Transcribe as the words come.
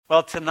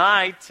Well,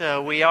 tonight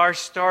we are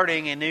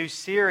starting a new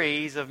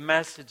series of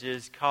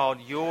messages called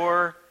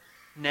Your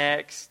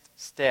Next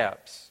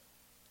Steps.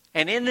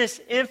 And in this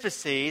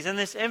emphasis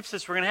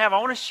we're going to have, I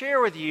want to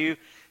share with you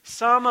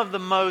some of the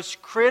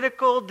most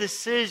critical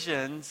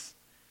decisions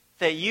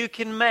that you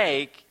can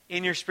make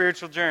in your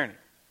spiritual journey.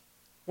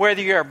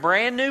 Whether you're a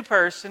brand new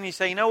person, you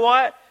say, you know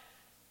what?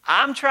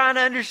 I'm trying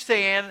to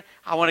understand.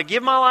 I want to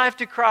give my life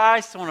to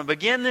Christ. I want to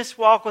begin this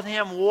walk with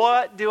Him.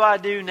 What do I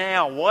do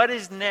now? What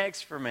is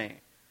next for me?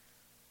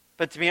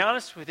 But to be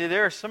honest with you,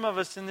 there are some of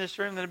us in this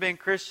room that have been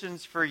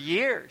Christians for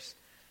years,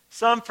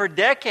 some for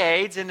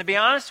decades, and to be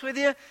honest with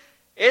you,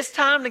 it's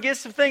time to get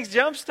some things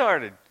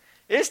jump-started.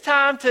 It's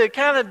time to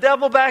kind of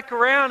double back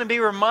around and be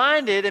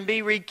reminded and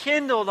be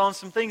rekindled on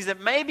some things that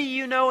maybe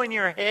you know in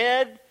your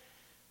head,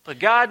 but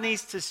God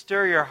needs to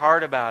stir your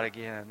heart about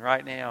again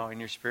right now in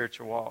your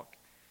spiritual walk.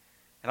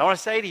 And I want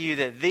to say to you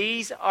that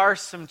these are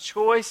some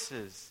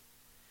choices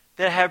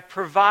that have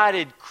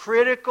provided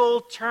critical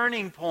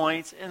turning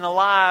points in the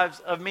lives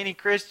of many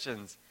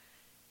Christians.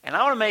 And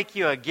I want to make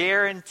you a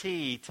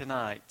guarantee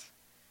tonight.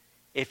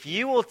 If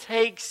you will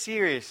take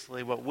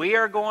seriously what we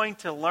are going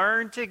to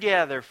learn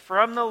together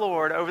from the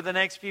Lord over the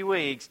next few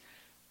weeks,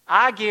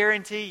 I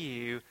guarantee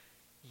you,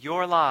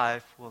 your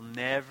life will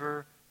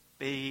never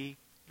be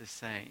the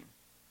same.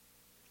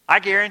 I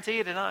guarantee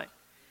you tonight.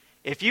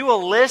 If you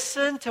will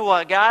listen to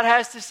what God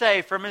has to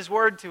say from His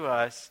Word to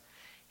us,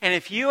 and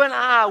if you and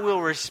I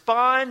will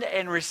respond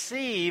and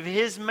receive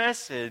His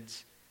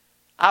message,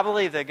 I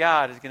believe that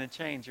God is going to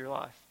change your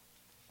life.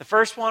 The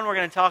first one we're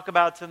going to talk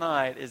about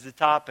tonight is the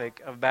topic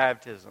of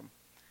baptism.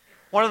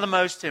 One of the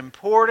most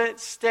important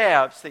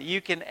steps that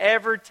you can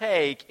ever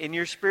take in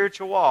your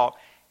spiritual walk,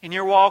 in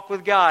your walk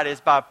with God, is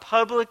by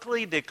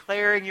publicly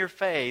declaring your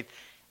faith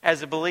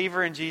as a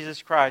believer in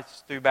Jesus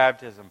Christ through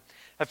baptism.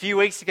 A few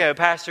weeks ago,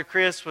 Pastor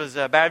Chris was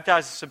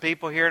baptizing some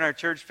people here in our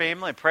church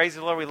family. Praise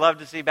the Lord, we love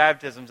to see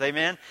baptisms.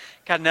 Amen.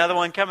 Got another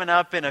one coming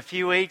up in a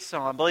few weeks,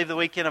 on I believe the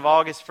weekend of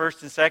August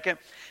 1st and 2nd.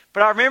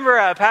 But I remember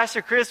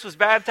Pastor Chris was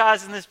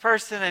baptizing this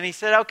person, and he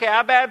said, okay,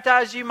 I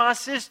baptize you, my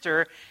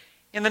sister,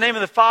 in the name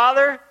of the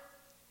Father,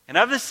 and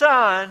of the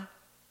Son,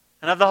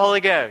 and of the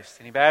Holy Ghost.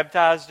 And he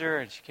baptized her,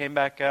 and she came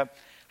back up.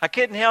 I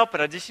couldn't help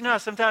it. I just, how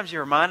sometimes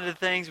you're reminded of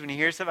things when you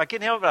hear something. I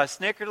couldn't help it, but I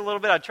snickered a little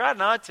bit. I tried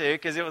not to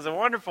because it was a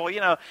wonderful,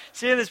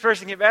 seeing this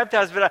person get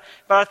baptized. But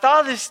I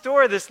thought of this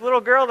story, this little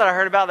girl that I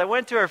heard about that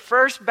went to her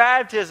first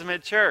baptism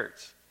at church.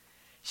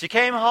 She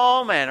came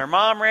home and her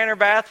mom ran her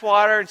bath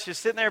water and she was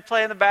sitting there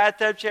playing in the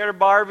bathtub. She had her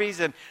Barbies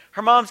and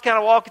her mom's kind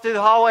of walking through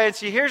the hallway and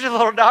she hears her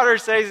little daughter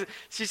say,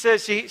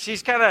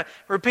 she's kind of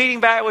repeating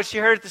back what she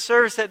heard at the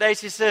service that day.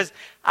 She says,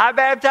 I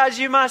baptize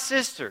you, my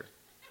sister,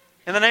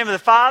 in the name of the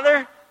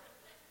Father,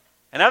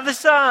 and of the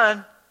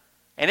Son,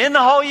 and in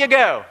the hole you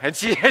go. And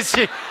she takes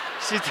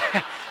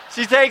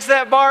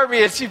that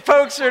Barbie and she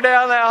pokes her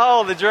down that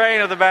hole, the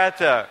drain of the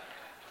bathtub.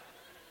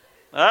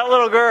 That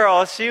little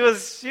girl, she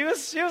was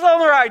on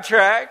the right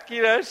track.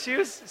 She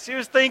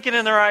was thinking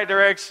in the right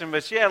direction,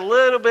 but she had she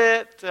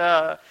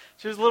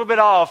was a little bit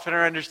off in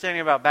her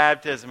understanding about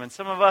baptism, and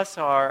some of us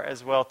are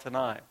as well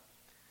tonight.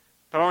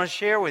 But I want to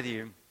share with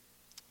you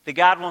that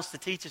God wants to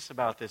teach us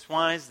about this.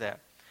 Why is that?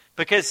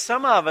 Because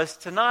some of us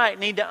tonight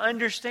need to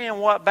understand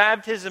what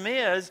baptism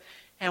is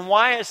and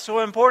why it's so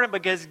important,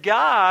 because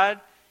God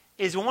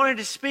is wanting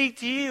to speak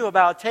to you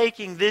about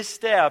taking this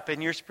step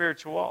in your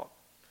spiritual walk.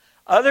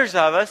 Others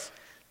of us,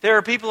 there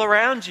are people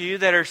around you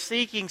that are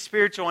seeking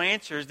spiritual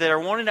answers, that are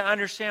wanting to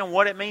understand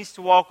what it means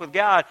to walk with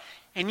God,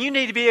 and you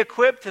need to be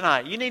equipped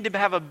tonight. You need to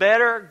have a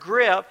better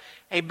grip,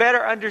 a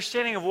better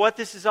understanding of what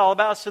this is all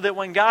about, so that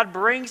when God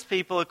brings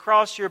people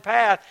across your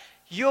path,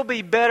 you'll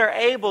be better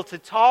able to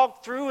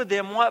talk through with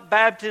them what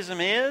baptism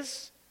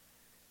is.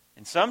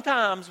 And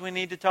sometimes we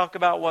need to talk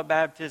about what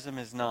baptism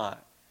is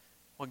not,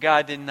 what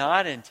God did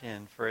not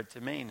intend for it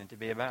to mean and to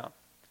be about.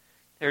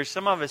 There are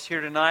some of us here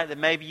tonight that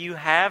maybe you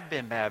have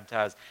been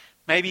baptized.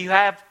 Maybe you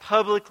have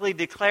publicly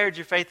declared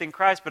your faith in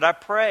Christ, but I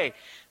pray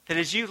that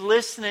as you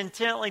listen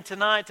intently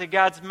tonight to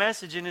God's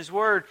message in His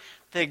Word,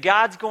 that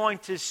God's going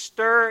to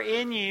stir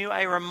in you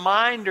a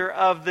reminder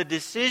of the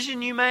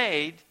decision you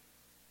made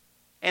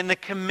and the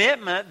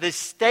commitment, the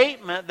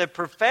statement, the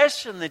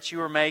profession that you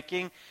are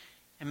making,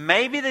 and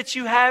maybe that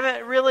you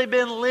haven't really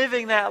been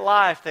living that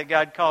life that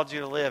God called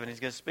you to live, and He's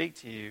going to speak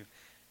to you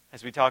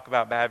as we talk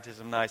about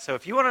baptism tonight. So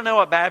if you want to know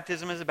what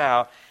baptism is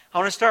about, I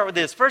want to start with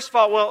this. First of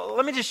all,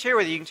 let me just share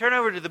with you. You can turn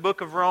over to the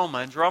book of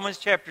Romans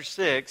chapter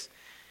 6,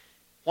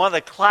 one of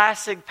the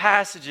classic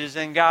passages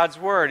in God's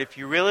Word, if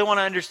you really want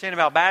to understand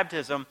about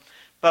baptism.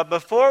 But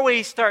before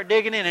we start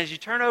digging in, as you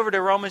turn over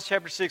to Romans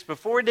chapter 6,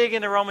 before we dig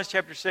into Romans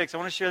chapter 6, I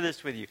want to share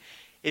this with you.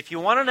 If you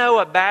want to know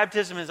what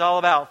baptism is all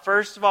about,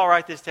 first of all,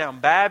 write this down.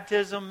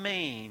 Baptism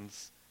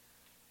means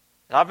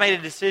that I've made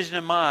a decision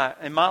in my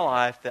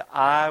life that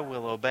I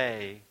will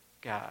obey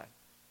God.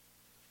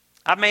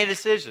 I've made a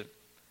decision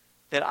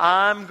that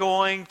I'm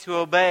going to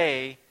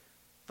obey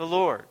the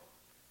Lord.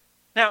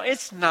 Now,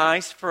 it's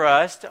nice for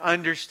us to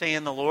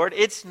understand the Lord.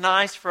 It's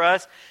nice for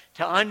us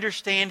to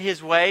understand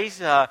His ways.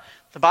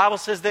 The Bible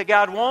says that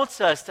God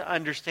wants us to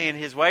understand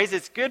His ways.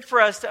 It's good for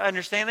us to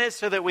understand it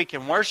so that we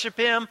can worship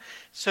Him,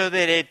 so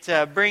that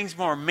it brings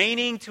more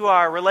meaning to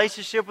our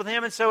relationship with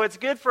Him. And so it's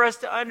good for us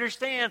to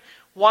understand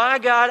why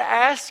God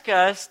asks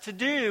us to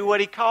do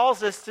what He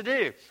calls us to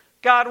do.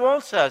 God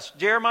wants us.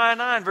 Jeremiah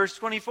 9 verse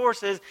 24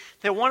 says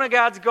that one of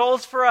God's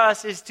goals for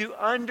us is to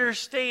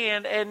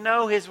understand and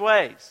know His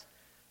ways.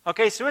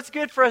 Okay, so it's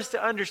good for us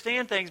to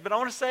understand things, but I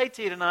want to say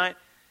to you tonight,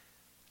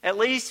 at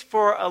least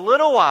for a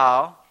little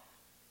while,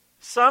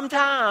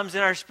 sometimes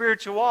in our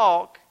spiritual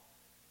walk,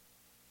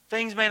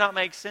 things may not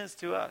make sense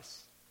to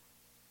us.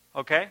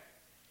 Okay?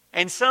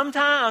 And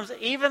sometimes,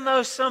 even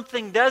though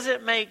something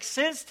doesn't make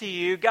sense to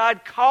you,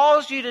 God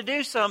calls you to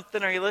do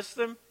something. Are you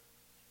listening?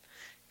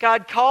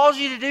 God calls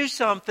you to do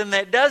something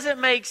that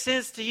doesn't make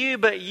sense to you,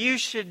 but you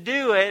should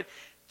do it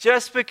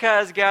just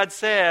because God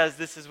says,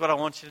 this is what I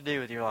want you to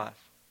do with your life.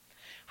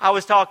 I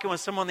was talking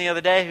with someone the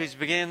other day who's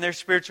beginning their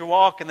spiritual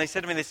walk, and they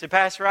said to me, they said,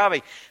 Pastor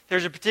Robbie,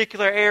 there's a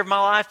particular area of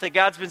my life that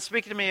God's been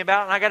speaking to me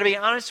about, and I got to be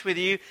honest with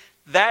you,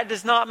 that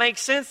does not make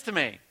sense to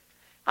me.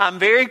 I'm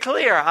very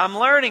clear. I'm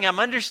learning. I'm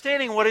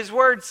understanding what His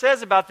Word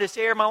says about this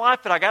area of my life,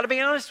 but I got to be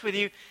honest with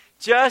you,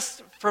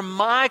 just from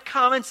my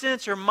common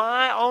sense or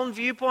my own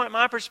viewpoint,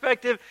 my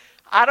perspective,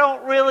 I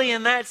don't really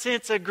in that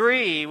sense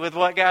agree with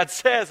what God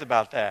says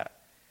about that.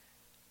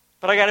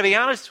 But I got to be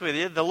honest with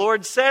you, the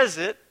Lord says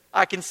it,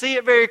 I can see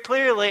it very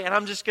clearly, and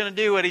I'm just going to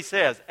do what He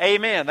says.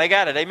 Amen. They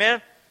got it.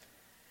 Amen?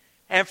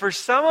 And for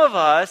some of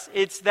us,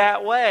 it's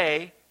that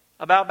way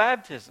about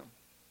baptism.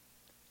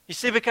 You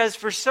see, because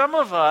for some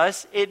of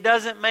us, it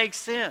doesn't make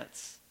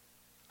sense.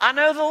 I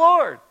know the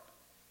Lord.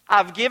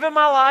 I've given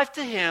my life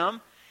to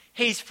Him.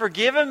 He's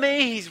forgiven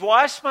me. He's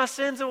washed my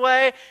sins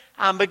away.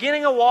 I'm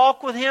beginning a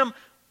walk with Him.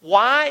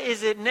 Why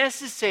is it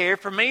necessary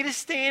for me to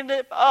stand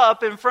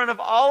up in front of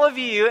all of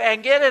you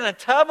and get in a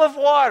tub of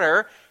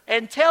water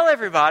and tell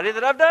everybody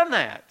that I've done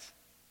that?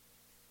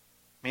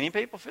 Many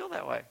people feel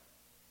that way.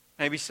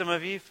 Maybe some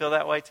of you feel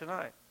that way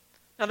tonight.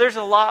 Now, there's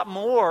a lot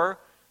more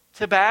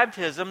to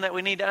baptism that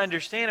we need to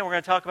understand, and we're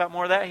going to talk about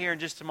more of that here in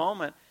just a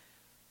moment.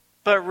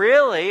 But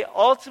really,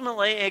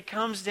 ultimately, it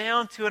comes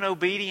down to an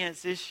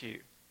obedience issue.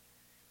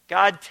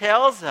 God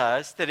tells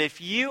us that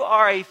if you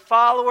are a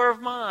follower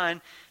of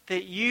mine,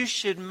 that you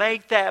should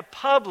make that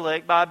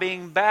public by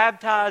being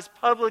baptized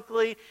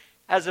publicly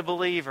as a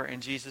believer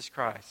in Jesus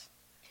Christ.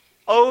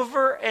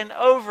 Over and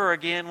over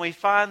again, we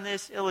find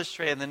this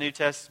illustrated in the New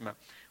Testament.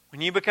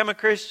 When you become a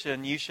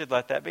Christian, you should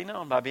let that be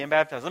known by being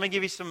baptized. Let me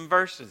give you some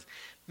verses.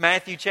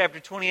 Matthew chapter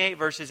 28,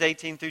 verses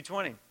 18 through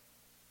 20.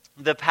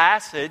 The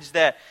passage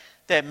that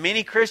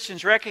many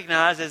Christians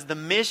recognize as the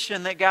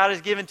mission that God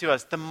has given to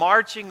us, the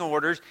marching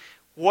orders.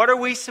 What are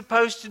we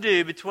supposed to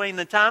do between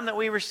the time that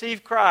we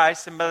receive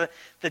Christ and by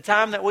the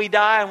time that we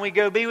die and we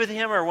go be with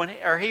Him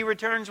or He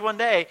returns one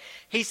day?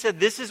 He said,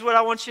 this is what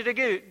I want you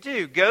to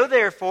do. Go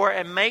therefore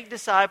and make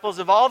disciples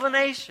of all the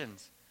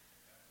nations,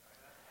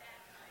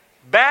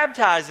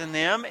 baptizing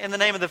them in the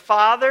name of the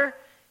Father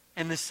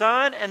and the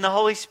Son and the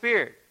Holy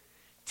Spirit,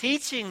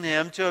 teaching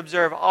them to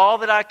observe all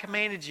that I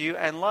commanded you,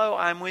 and lo,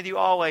 I am with you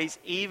always,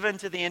 even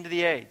to the end of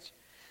the age.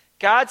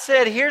 God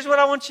said, here's what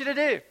I want you to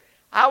do.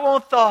 I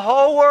want the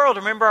whole world.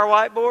 Remember our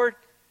whiteboard?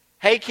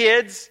 Hey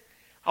kids,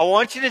 I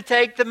want you to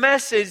take the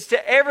message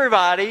to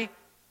everybody.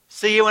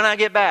 See you when I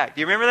get back.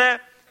 Do you remember that?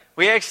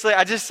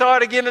 I just saw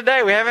it again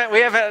today. We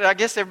haven't, I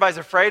guess everybody's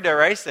afraid to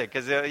erase it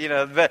because,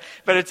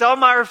 but it's on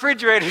my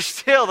refrigerator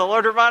still. The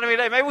Lord reminded me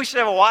today, maybe we should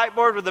have a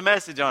whiteboard with the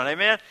message on it.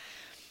 Amen?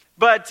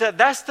 But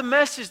that's the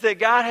message that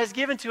God has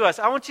given to us.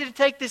 I want you to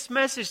take this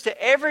message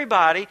to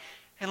everybody.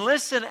 And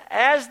listen,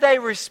 as they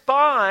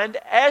respond,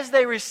 as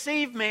they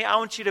receive me, I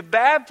want you to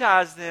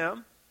baptize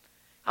them.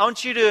 I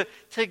want you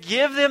to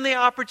give them the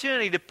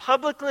opportunity to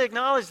publicly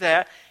acknowledge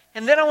that.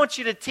 And then I want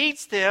you to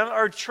teach them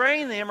or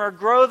train them or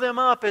grow them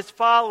up as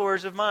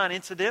followers of mine.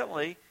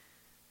 Incidentally,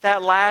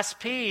 that last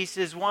piece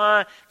is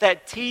why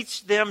that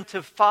teach them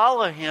to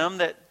follow Him,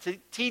 that to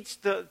teach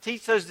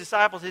those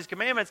disciples His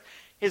commandments,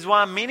 is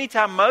why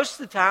most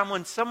of the time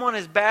when someone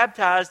is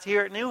baptized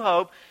here at New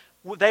Hope,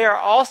 they are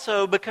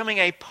also becoming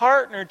a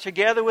partner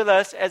together with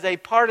us as a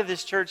part of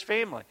this church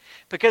family.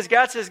 Because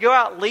God says, go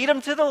out, lead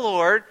them to the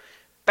Lord,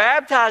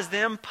 baptize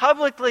them,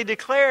 publicly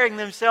declaring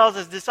themselves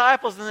as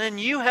disciples, and then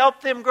you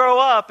help them grow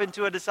up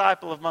into a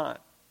disciple of mine.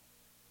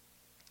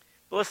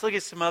 But let's look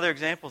at some other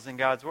examples in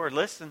God's Word.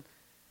 Listen,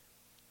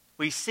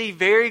 we see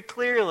very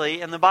clearly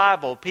in the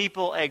Bible,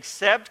 people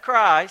accept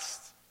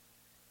Christ,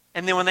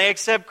 and then when they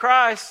accept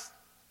Christ,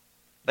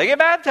 they get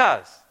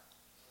baptized.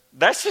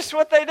 That's just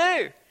what they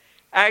do.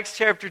 Acts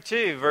chapter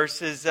 2,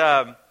 verses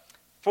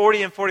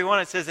 40 and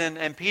 41, it says,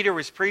 and Peter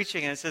was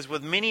preaching, and it says,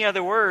 with many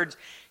other words,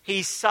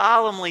 he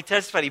solemnly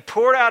testified. He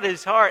poured out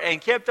his heart and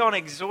kept on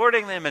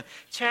exhorting them and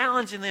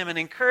challenging them and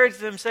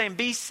encouraging them, saying,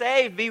 be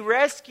saved, be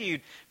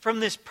rescued from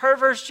this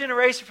perverse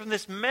generation, from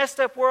this messed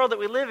up world that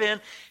we live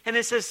in. And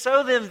it says,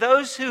 so then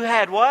those who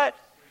had what?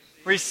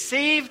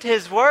 Received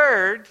His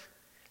word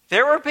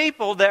There were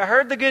people that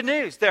heard the good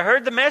news, that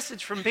heard the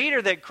message from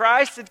Peter that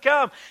Christ had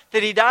come,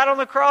 that He died on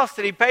the cross,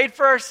 that He paid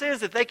for our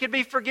sins, that they could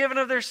be forgiven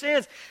of their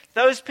sins.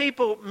 Those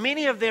people,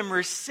 many of them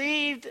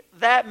received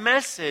that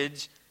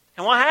message,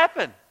 and what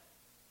happened?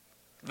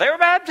 They were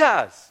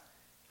baptized.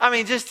 I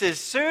mean, just as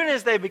soon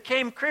as they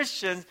became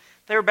Christians,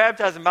 they were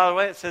baptized. And by the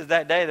way, it says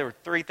that day there were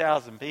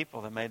 3,000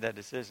 people that made that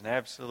decision.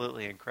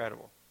 Absolutely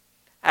incredible.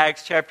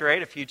 Acts chapter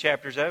 8, a few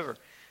chapters over,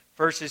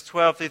 verses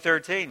 12 through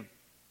 13.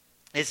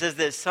 It says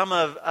that some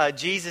of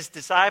Jesus'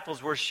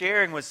 disciples were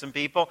sharing with some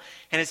people.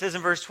 And it says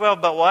in verse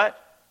 12, but what?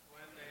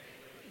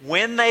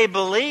 When they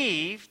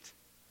believed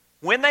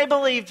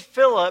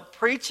Philip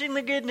preaching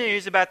the good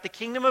news about the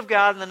kingdom of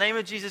God in the name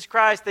of Jesus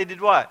Christ, they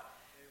did what?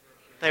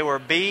 They were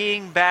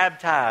being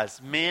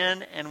baptized,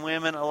 men and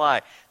women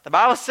alike. The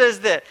Bible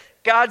says that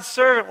God's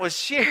servant was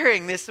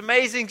sharing this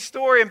amazing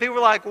story, and people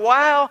were like,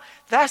 wow,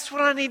 that's what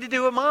I need to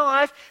do in my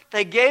life.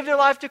 They gave their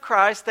life to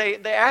Christ. They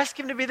asked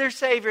Him to be their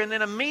Savior, and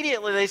then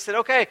immediately they said,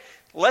 okay,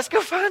 let's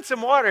go find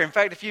some water. In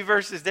fact, a few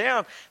verses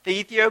down, the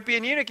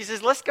Ethiopian eunuch, he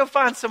says, let's go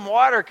find some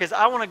water because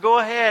I want to go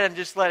ahead and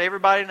just let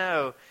everybody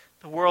know,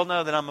 the world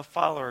know that I'm a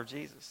follower of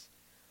Jesus.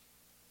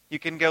 You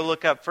can go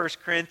look up 1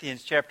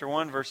 Corinthians chapter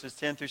 1, verses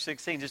 10 through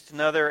 16. Just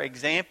another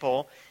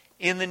example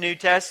in the New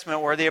Testament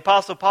where the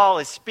Apostle Paul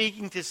is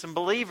speaking to some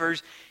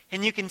believers.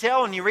 And you can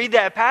tell when you read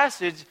that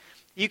passage,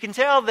 you can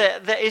tell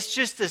that it's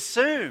just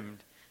assumed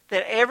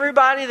that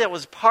everybody that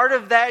was part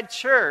of that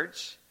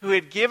church who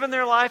had given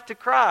their life to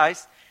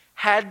Christ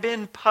had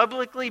been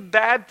publicly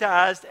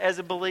baptized as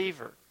a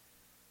believer.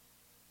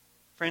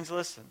 Friends,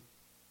 listen.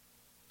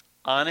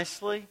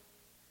 Honestly,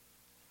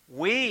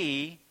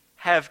 we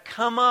have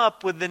come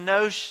up with the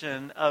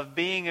notion of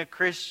being a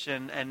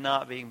Christian and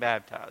not being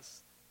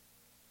baptized.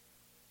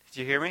 Did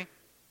you hear me?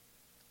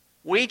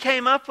 We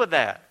came up with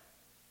that.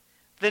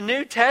 The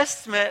New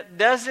Testament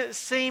doesn't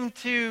seem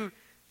to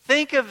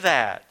think of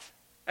that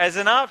as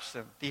an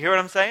option. Do you hear what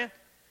I'm saying?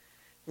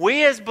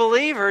 We as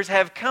believers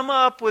have come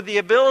up with the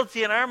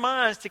ability in our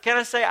minds to kind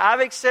of say,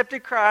 I've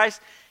accepted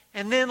Christ,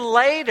 and then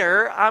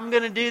later, I'm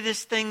going to do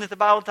this thing that the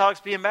Bible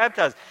talks being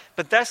baptized.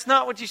 But that's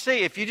not what you see.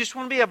 If you just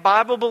want to be a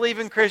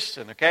Bible-believing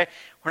Christian, okay?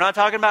 We're not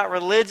talking about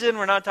religion.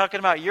 We're not talking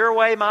about your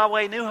way, my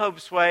way, New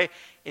Hope's way.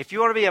 If you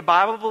want to be a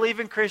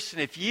Bible-believing Christian,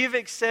 if you've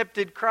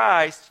accepted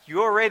Christ,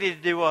 you're ready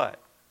to do what?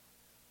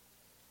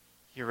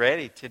 You're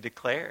ready to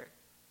declare it.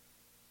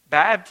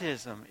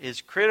 Baptism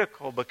is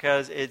critical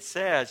because it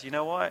says, you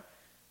know what?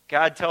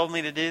 God told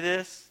me to do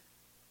this,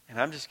 and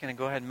I'm just going to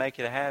go ahead and make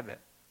it a habit.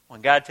 When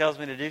God tells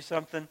me to do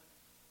something,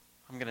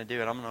 I'm going to do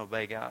it. I'm going to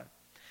obey God.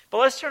 But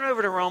let's turn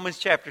over to Romans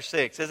chapter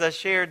 6. As I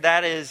shared,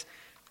 that is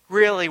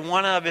really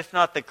one of, if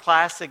not the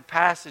classic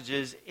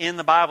passages in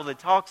the Bible that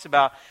talks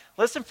about,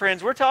 listen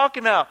friends, we're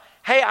talking about,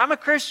 hey, I'm a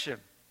Christian.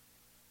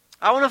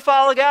 I want to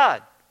follow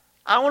God.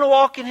 I want to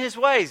walk in His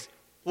ways.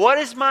 What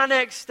is my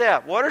next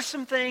step? What are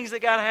some things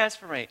that God has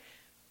for me?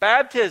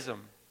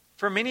 Baptism,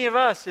 for many of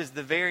us, is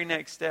the very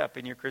next step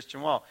in your Christian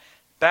walk.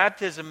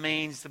 Baptism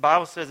means, the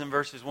Bible says in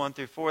verses 1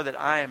 through 4,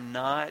 that I am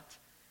not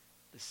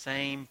the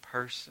same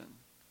person.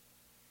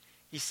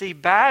 You see,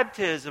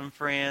 baptism,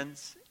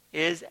 friends,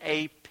 is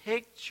a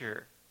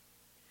picture.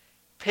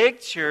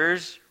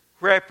 Pictures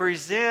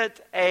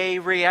represent a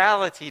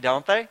reality,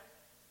 don't they?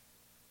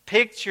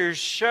 Pictures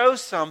show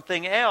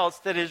something else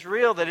that is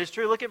real, that is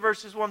true. Look at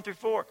verses 1 through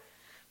 4.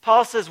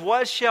 Paul says,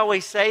 what shall we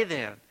say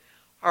then?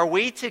 Are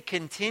we to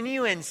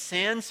continue in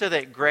sin so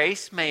that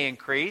grace may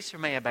increase or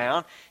may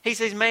abound? He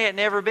says, may it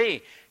never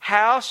be.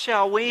 How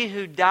shall we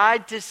who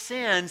died to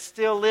sin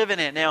still live in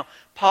it? Now,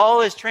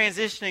 Paul is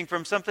transitioning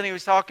from something he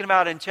was talking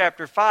about in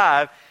chapter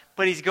 5,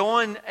 but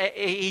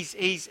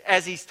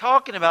as he's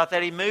talking about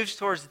that, he moves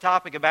towards the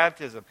topic of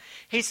baptism.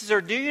 He says, or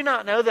do you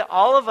not know that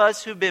all of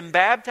us who've been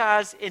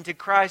baptized into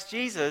Christ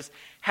Jesus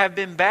have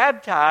been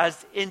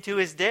baptized into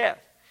His death?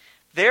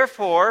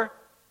 Therefore,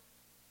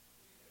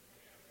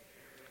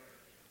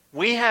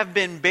 we have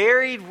been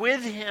buried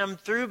with Him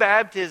through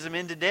baptism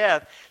into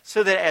death,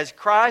 so that as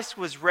Christ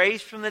was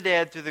raised from the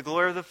dead through the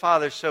glory of the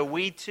Father, so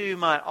we too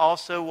might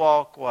also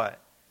walk what?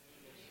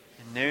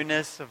 In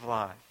newness of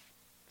life.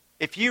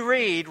 If you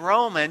read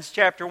Romans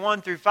chapter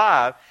 1 through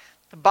 5,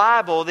 the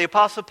Bible, the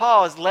Apostle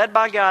Paul is led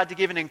by God to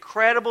give an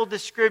incredible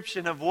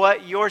description of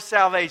what your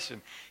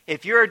salvation.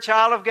 If you're a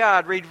child of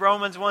God, read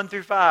Romans 1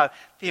 through 5,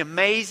 the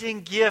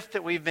amazing gift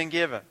that we've been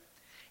given.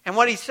 And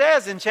what he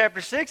says in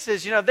chapter 6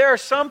 is, there are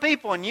some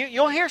people, and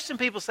you'll hear some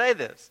people say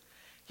this.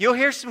 You'll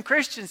hear some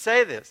Christians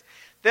say this.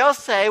 They'll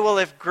say, well,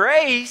 if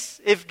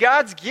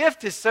God's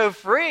gift is so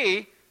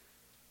free,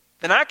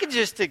 then I could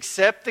just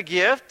accept the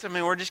gift. I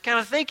mean, we're just kind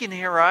of thinking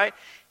here, right?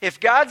 If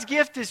God's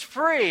gift is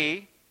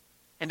free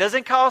and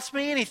doesn't cost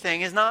me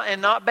anything,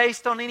 and not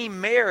based on any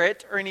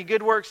merit or any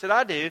good works that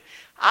I do,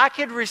 I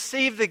could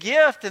receive the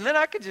gift and then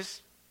I could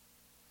just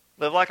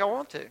live like I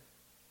want to.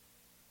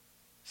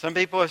 Some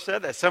people have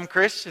said that. Some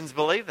Christians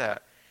believe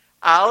that.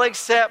 I'll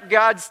accept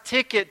God's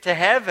ticket to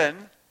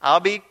heaven. I'll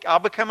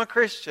become a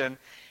Christian.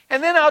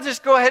 And then I'll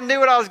just go ahead and do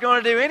what I was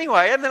going to do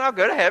anyway. And then I'll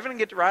go to heaven and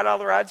get to ride all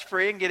the rides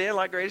free and get in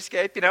like Great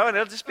Escape, and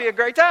it'll just be a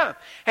great time.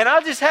 And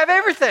I'll just have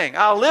everything.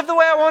 I'll live the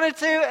way I wanted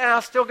to, and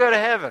I'll still go to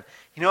heaven.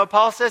 You know what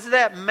Paul says to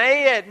that?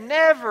 May it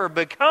never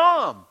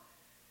become.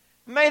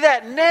 May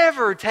that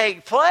never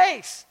take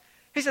place.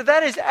 He said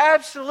that is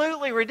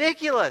absolutely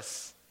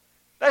ridiculous.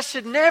 That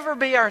should never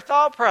be our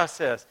thought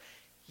process.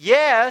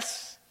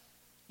 Yes,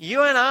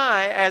 you and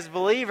I as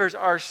believers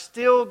are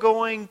still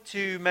going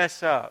to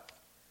mess up.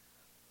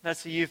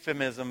 That's a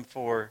euphemism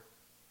for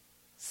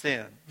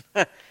sin.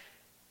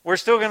 We're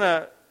still going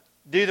to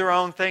do the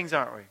wrong things,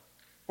 aren't we?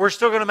 We're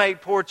still going to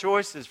make poor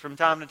choices from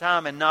time to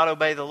time and not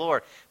obey the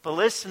Lord. But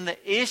listen, the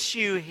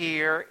issue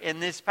here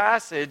in this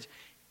passage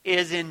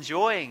is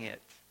enjoying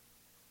it.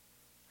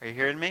 Are you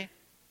hearing me?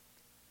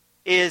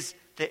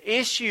 The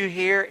issue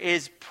here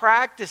is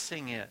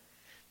practicing it.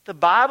 The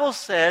Bible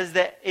says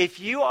that if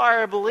you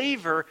are a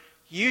believer,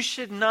 you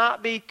should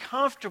not be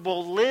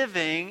comfortable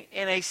living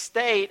in a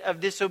state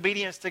of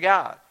disobedience to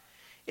God.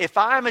 If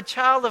I am a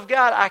child of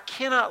God, I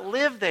cannot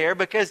live there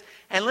because,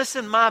 and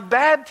listen, my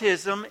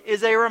baptism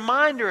is a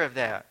reminder of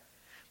that.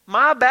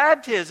 My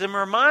baptism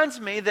reminds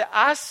me that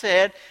I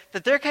said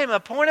that there came a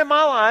point in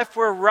my life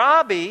where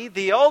Robbie,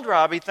 the old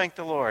Robbie, thank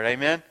the Lord,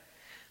 amen.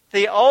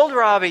 The old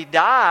Robbie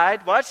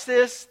died. Watch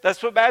this.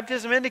 That's what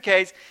baptism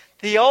indicates.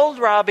 The old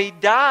Robbie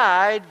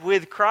died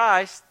with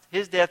Christ.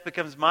 His death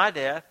becomes my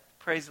death.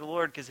 Praise the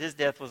Lord, because His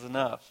death was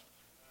enough.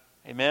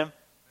 Amen?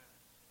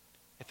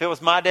 If it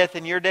was my death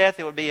and your death,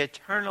 it would be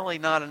eternally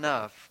not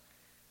enough.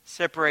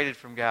 Separated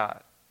from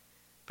God.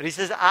 But He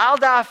says, I'll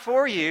die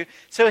for you.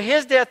 So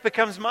His death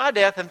becomes my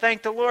death. And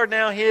thank the Lord,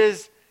 now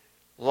His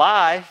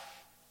life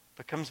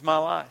becomes my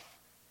life.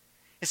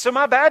 And so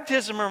my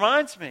baptism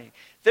reminds me,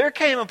 there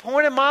came a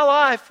point in my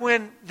life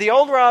when the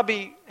old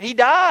Robbie, he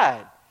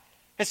died.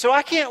 And so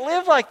I can't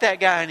live like that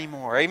guy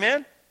anymore.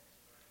 Amen?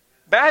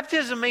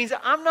 Baptism means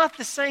I'm not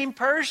the same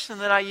person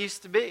that I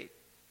used to be.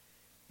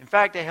 In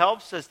fact, it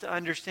helps us to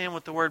understand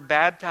what the word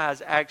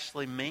baptize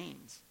actually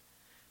means.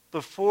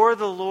 Before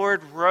the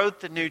Lord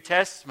wrote the New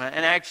Testament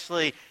and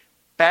actually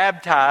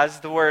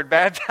baptized, the word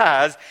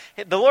baptize,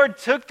 the Lord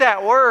took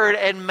that word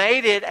and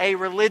made it a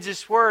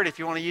religious word, if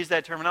you want to use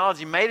that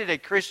terminology, made it a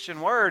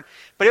Christian word.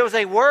 But it was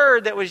a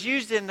word that was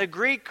used in the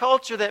Greek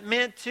culture that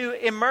meant to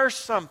immerse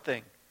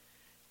something,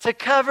 to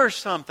cover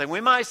something.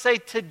 We might say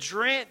to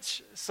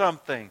drench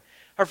something,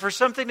 or for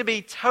something to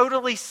be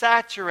totally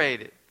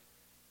saturated.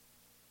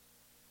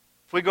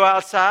 If we go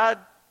outside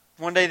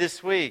one day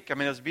this week, it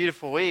was a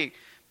beautiful week,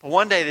 but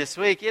one day this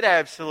week it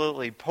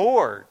absolutely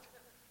poured.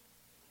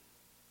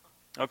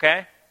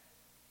 Okay?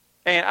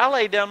 And I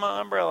laid down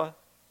my umbrella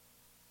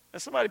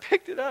and somebody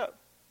picked it up.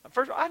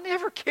 First of all, I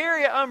never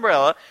carry an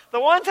umbrella. The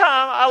one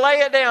time I lay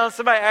it down,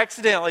 somebody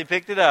accidentally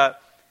picked it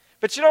up.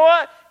 But you know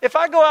what? If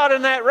I go out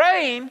in that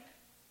rain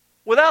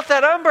without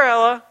that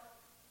umbrella,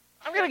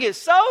 I'm going to get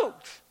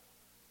soaked.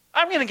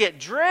 I'm going to get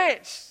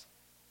drenched.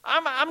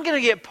 I'm going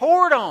to get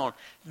poured on.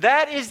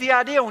 That is the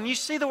idea. When you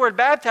see the word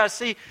baptized,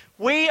 see,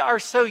 we are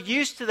so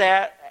used to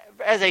that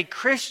as a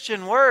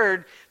Christian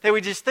word that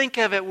we just think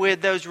of it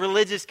with those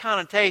religious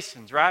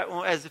connotations, right?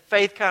 As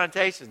faith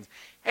connotations.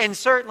 And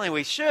certainly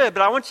we should,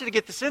 but I want you to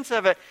get the sense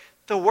of it.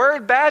 The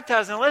word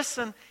baptized, and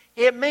listen,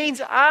 it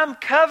means I'm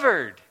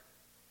covered.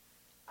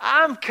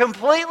 I'm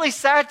completely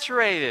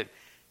saturated.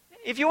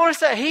 If you want to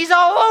say, He's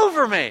all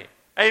over me.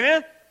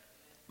 Amen?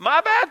 My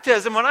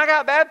baptism, when I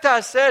got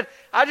baptized, said,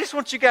 I just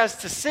want you guys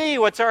to see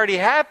what's already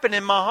happened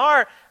in my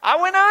heart.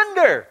 I went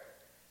under.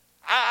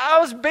 I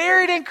was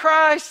buried in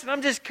Christ, and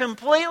I'm just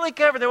completely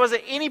covered. There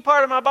wasn't any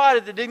part of my body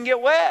that didn't get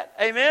wet.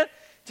 Amen?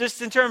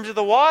 Just in terms of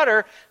the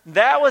water,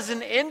 that was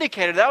an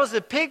indicator. That was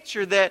a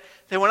picture that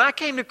when I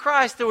came to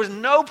Christ, there was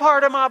no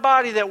part of my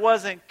body that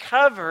wasn't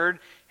covered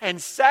and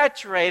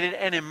saturated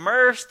and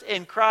immersed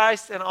in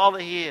Christ and all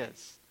that He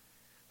is.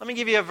 Let me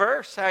give you a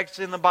verse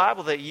actually in the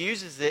Bible that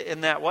uses it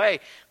in that way,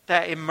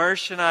 that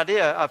immersion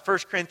idea. 1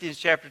 Corinthians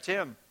chapter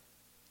 10,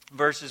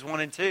 verses 1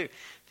 and 2.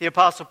 The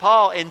Apostle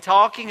Paul, he's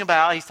talking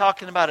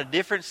about a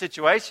different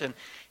situation.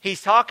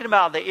 He's talking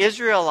about the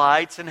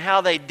Israelites and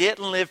how they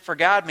didn't live for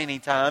God many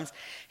times.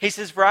 He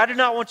says, for I do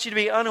not want you to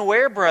be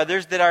unaware,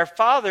 brothers, that our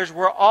fathers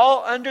were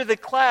all under the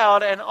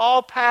cloud and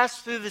all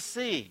passed through the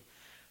sea.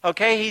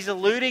 Okay, he's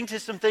alluding to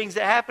some things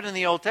that happened in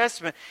the Old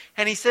Testament.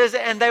 And he says,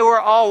 and they were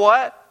all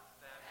what?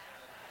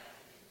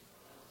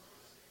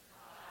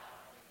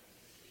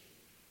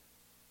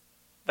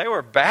 They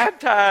were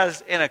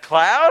baptized in a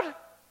cloud?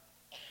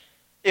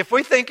 If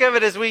we think of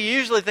it as we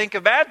usually think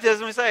of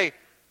baptism, we say,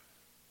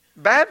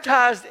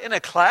 baptized in a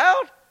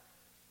cloud?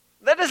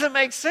 That doesn't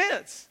make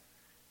sense.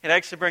 It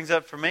actually brings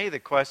up for me the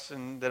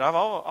question that I've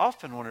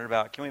often wondered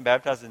about. Can we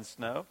baptize in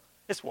snow?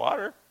 It's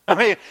water.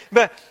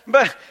 But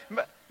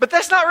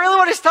that's not really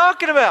what he's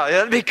talking about.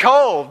 It'd be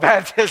cold,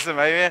 baptism,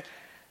 amen.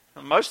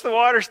 Most of the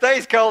water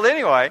stays cold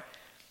anyway.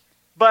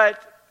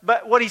 But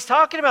what he's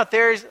talking about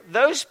there is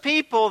those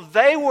people,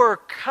 they were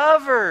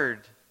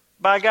covered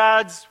by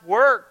God's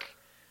work.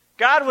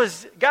 God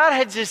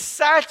had just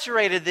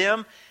saturated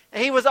them,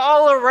 He was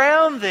all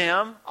around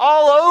them,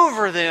 all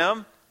over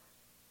them,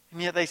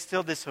 and yet they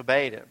still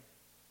disobeyed him.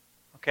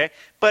 Okay?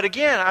 But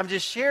again, I'm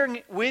just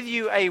sharing with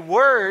you a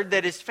word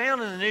that is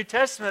found in the New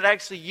Testament that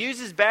actually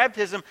uses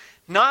baptism,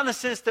 not in the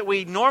sense that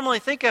we normally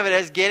think of it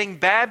as getting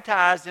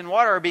baptized in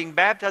water or being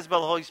baptized by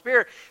the Holy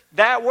Spirit.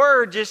 That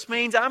word just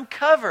means I'm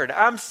covered,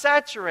 I'm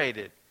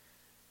saturated.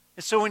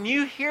 And so when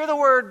you hear the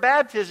word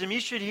baptism, you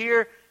should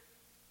hear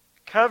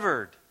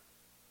covered,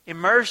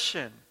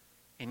 immersion.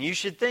 And you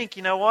should think,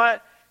 you know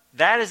what?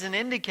 That is an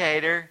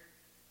indicator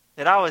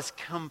that I was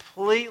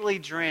completely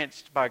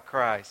drenched by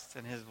Christ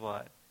and His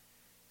blood.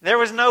 There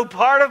was no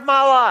part of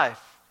my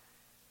life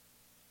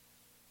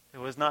that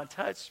was not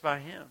touched by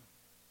Him.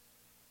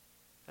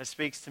 That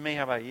speaks to me.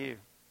 How about you?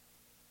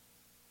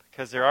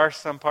 Because there are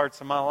some parts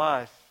of my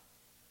life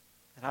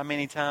that I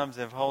many times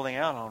am holding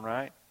out on,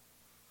 right?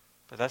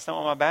 But that's not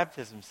what my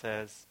baptism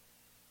says.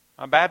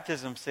 My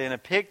baptism, in a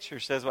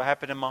picture, says what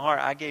happened in my heart.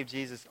 I gave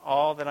Jesus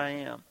all that I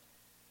am.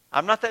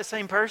 I'm not that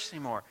same person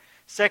anymore.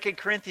 2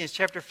 Corinthians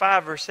chapter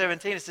 5, verse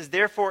 17, it says,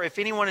 therefore, if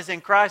anyone is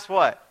in Christ,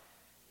 what?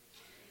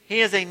 He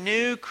is a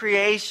new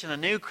creation, a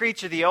new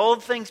creature. The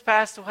old things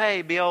passed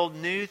away. Behold,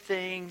 new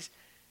things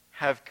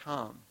have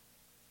come.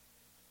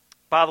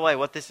 By the way,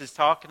 what this is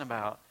talking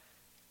about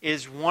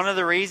is one of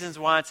the reasons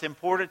why it's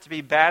important to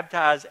be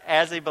baptized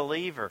as a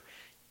believer.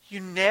 You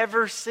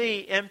never see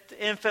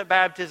infant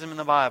baptism in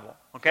the Bible.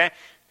 Okay?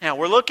 Now,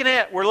 we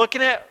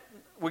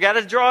got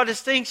to draw a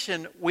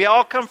distinction. We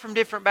all come from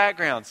different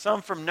backgrounds.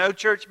 Some from no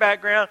church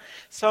background,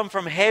 some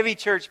from heavy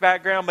church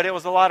background, but it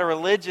was a lot of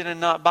religion and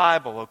not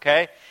Bible,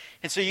 okay?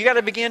 And so you got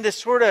to begin to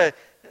sort of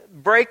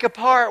break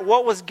apart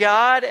what was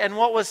God and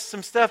what was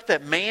some stuff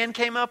that man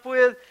came up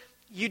with.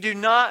 You do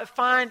not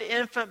find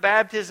infant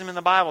baptism in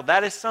the Bible.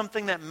 That is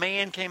something that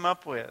man came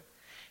up with.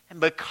 And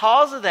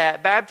because of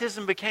that,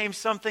 baptism became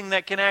something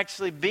that can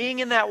actually, being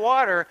in that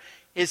water,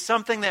 is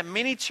something that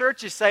many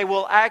churches say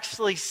will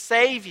actually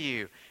save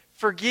you,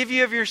 forgive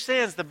you of your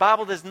sins. The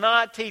Bible does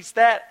not teach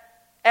that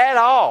at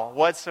all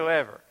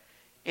whatsoever.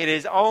 It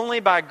is only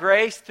by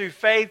grace through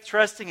faith,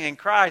 trusting in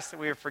Christ, that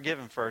we are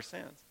forgiven for our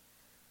sins.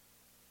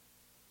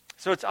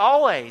 So it's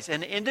always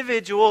an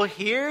individual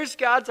hears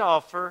God's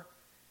offer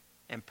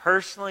and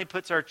personally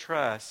puts our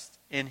trust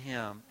in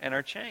Him and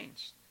are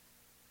changed.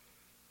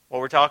 What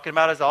we're talking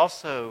about is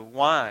also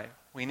why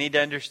we need to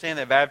understand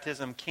that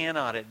baptism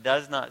it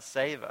does not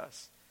save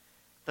us.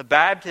 The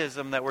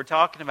baptism that we're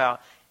talking about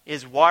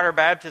is water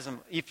baptism.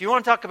 If you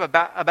want to talk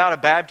about a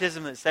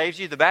baptism that saves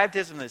you, the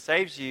baptism that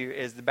saves you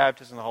is the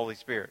baptism of the Holy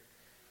Spirit.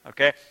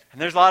 Okay? And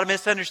there's a lot of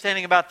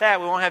misunderstanding about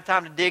that. We won't have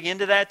time to dig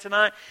into that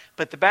tonight.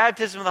 But the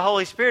baptism of the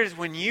Holy Spirit is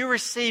when you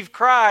receive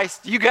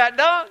Christ, you got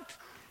dunked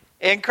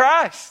in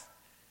Christ.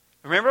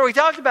 Remember we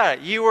talked about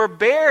it. You were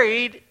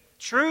buried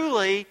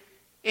truly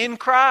in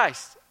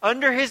Christ,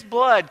 under His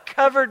blood,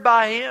 covered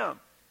by Him.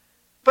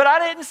 But I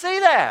didn't see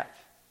that.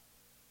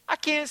 I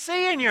can't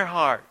see in your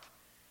heart.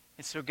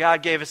 And so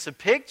God gave us a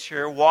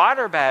picture,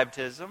 water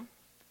baptism,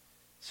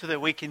 so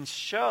that we can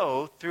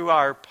show through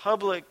our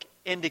public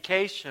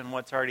indication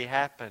what's already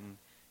happened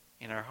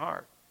in our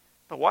heart.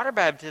 But water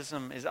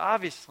baptism is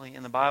obviously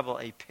in the Bible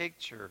a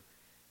picture.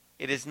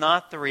 It is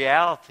not the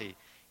reality.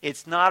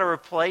 It's not a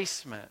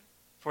replacement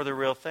for the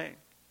real thing.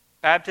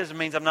 Baptism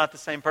means I'm not the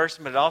same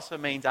person, but it also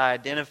means I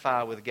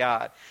identify with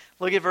God.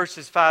 Look at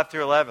verses 5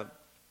 through 11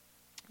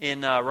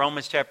 in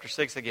Romans chapter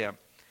 6 again.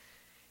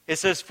 It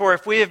says, for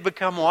if we have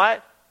become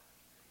what?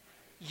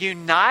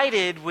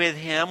 United with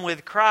Him,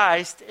 with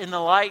Christ, in the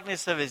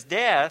likeness of His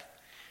death,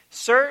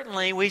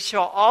 certainly we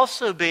shall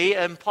also be,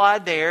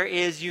 implied there,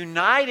 is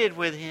united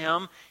with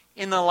Him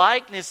in the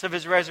likeness of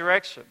His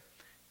resurrection.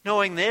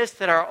 Knowing this,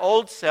 that our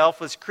old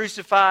self was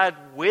crucified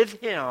with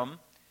Him,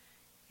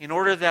 in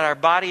order that our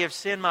body of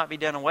sin might be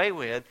done away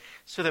with,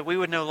 so that we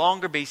would no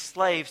longer be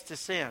slaves to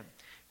sin.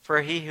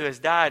 For he who has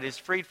died is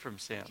freed from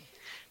sin.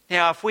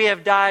 Now, if we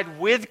have died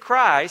with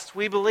Christ,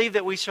 we believe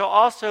that we shall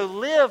also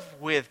live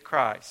with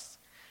Christ.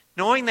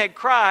 Knowing that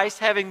Christ,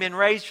 having been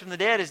raised from the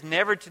dead, is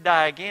never to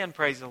die again,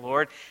 praise the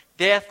Lord.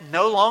 Death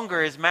no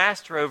longer is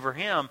master over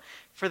Him.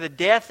 For the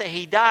death that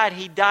He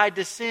died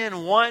to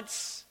sin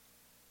once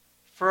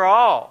for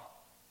all.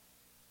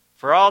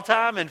 For all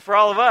time and for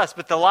all of us.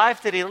 But the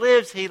life that He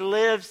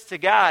lives to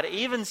God.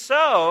 Even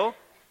so,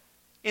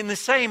 in the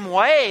same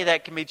way,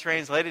 that can be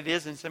translated,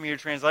 is in some of your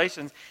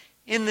translations,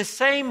 in the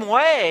same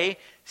way,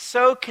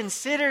 so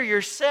consider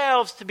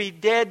yourselves to be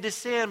dead to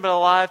sin, but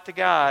alive to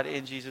God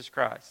in Jesus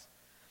Christ.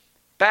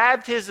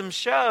 Baptism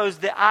shows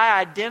that I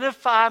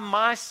identify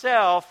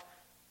myself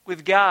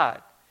with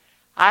God.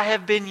 I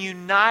have been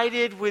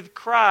united with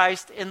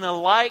Christ in the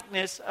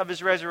likeness of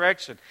His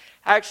resurrection.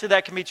 Actually,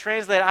 that can be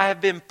translated, I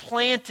have been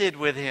planted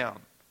with Him.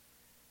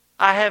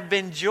 I have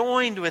been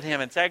joined with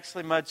Him. It's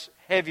actually much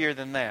heavier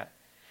than that.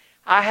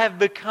 I have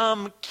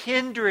become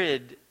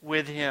kindred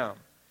with Him.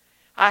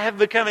 I have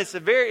become, it's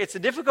a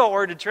difficult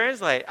word to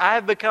translate. I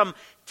have become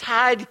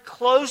tied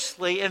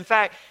closely. In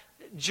fact,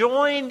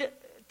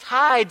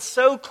 tied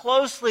so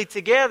closely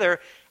together,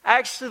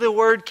 actually the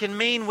word can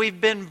mean we've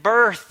been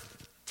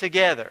birthed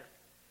together.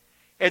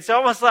 It's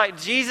almost like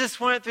Jesus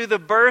went through the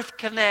birth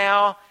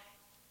canal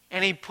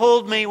and He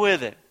pulled me with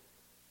Him.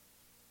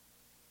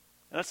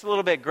 That's a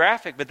little bit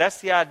graphic, but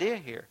that's the idea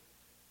here.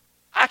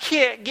 I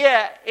can't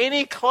get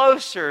any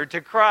closer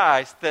to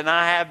Christ than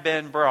I have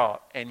been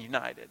brought and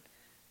united.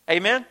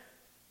 Amen?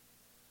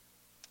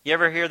 You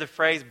ever hear the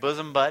phrase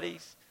bosom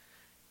buddies?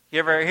 You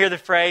ever hear the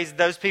phrase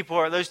those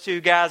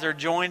two guys are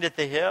joined at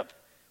the hip?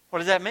 What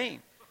does that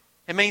mean?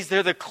 It means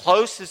they're the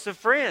closest of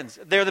friends.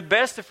 They're the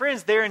best of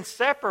friends. They're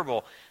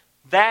inseparable.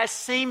 That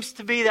seems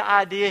to be the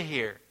idea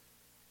here.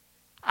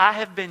 I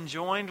have been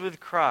joined with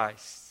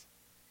Christ,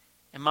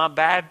 and my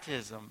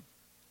baptism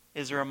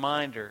is a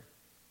reminder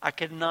I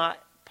could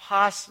not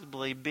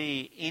possibly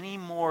be any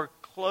more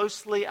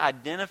closely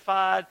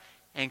identified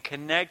and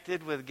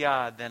connected with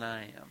God than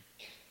I am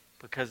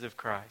because of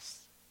Christ.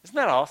 Isn't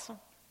that awesome?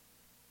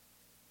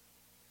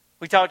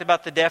 We talked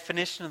about the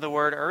definition of the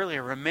word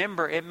earlier.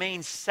 Remember, it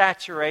means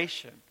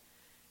saturation.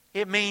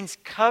 It means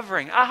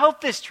covering. I hope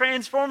this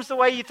transforms the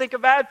way you think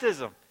of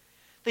baptism.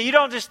 That you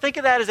don't just think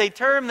of that as a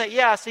term that,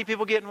 I see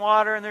people getting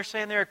water and they're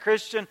saying they're a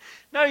Christian.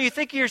 No, you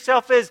think of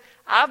yourself as,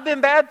 I've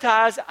been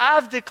baptized.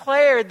 I've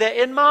declared that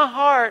in my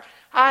heart,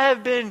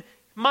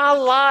 my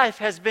life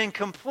has been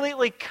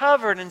completely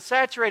covered and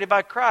saturated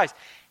by Christ.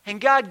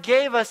 And God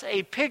gave us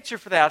a picture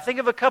for that. I think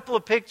of a couple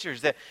of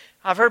pictures that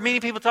I've heard many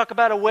people talk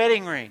about a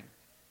wedding ring.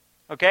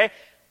 Okay?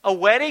 A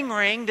wedding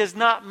ring does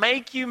not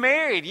make you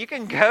married. You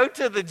can go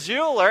to the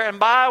jeweler and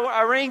buy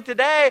a ring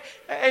today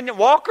and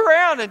walk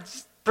around and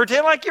just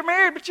pretend like you're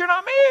married, but you're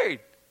not married.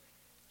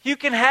 You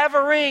can have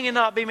a ring and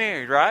not be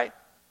married, right?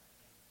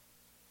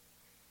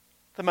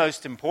 The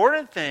most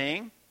important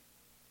thing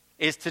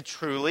is to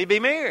truly be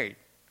married.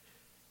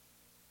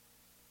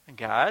 And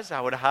guys,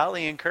 I would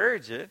highly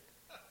encourage it.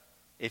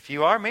 If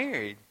you are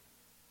married,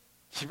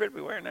 you better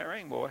be wearing that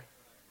ring, boy.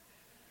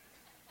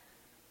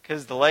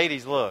 Because the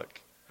ladies look.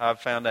 I've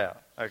found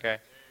out, okay?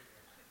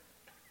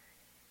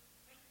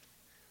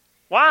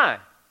 Why?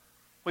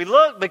 We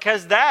look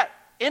because that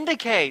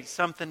indicates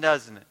something,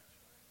 doesn't it?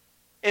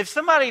 If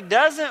somebody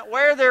doesn't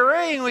wear their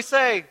ring, we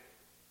say,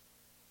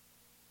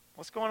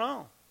 what's going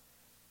on?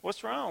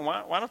 What's wrong?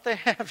 Why don't they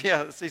have...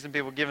 I see some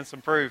people giving some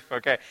proof,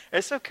 okay?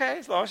 It's okay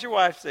as long as your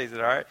wife sees it,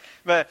 all right?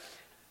 But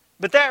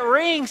that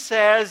ring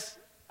says,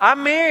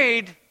 I'm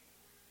married,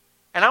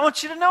 and I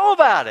want you to know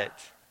about it,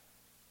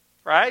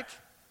 right?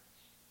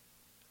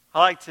 I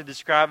like to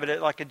describe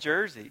it like a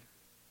jersey.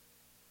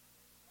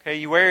 Okay,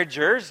 you wear a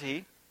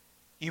jersey,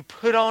 you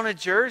put on a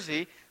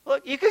jersey.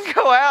 Look, you can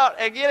go out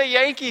and get a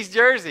Yankees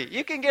jersey.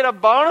 You can get a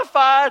bona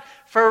fide,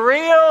 for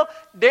real,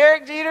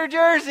 Derek Jeter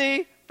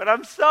jersey, but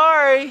I'm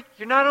sorry,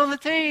 you're not on the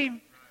team.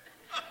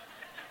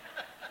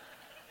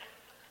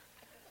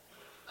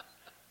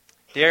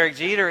 Derek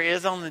Jeter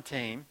is on the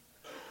team.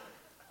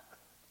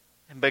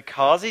 And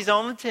because he's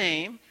on the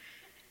team,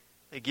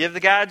 they give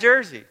the guy a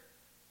jersey.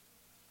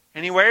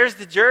 And he wears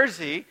the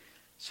jersey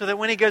so that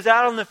when he goes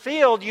out on the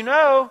field,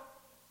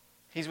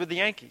 he's with the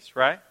Yankees,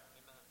 right?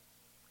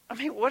 I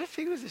mean, what if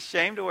he was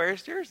ashamed to wear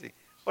his jersey?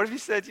 What if he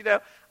said,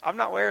 I'm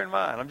not wearing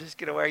mine. I'm just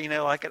going to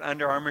wear, like an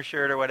Under Armour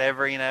shirt or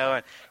whatever,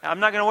 and I'm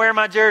not going to wear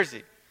my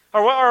jersey.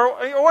 Or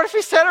what if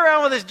he sat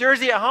around with his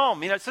jersey at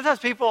home? Sometimes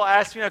people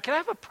ask, can I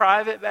have a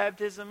private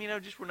baptism,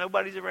 just where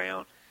nobody's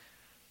around?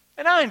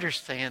 And I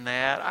understand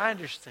that. I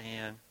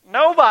understand.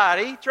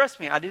 Nobody, trust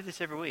me, I do this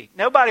every week.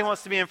 Nobody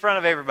wants to be in front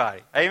of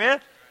everybody. Amen?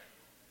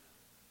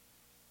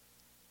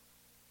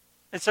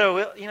 And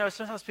so,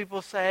 sometimes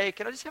people say,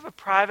 can I just have a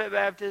private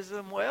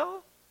baptism?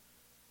 Well,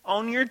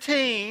 on your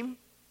team,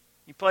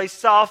 you play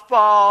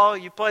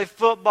softball, you play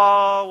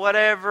football,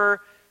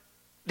 whatever.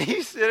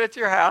 You sit at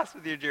your house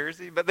with your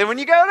jersey. But then when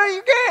you go to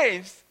your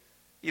games,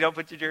 you don't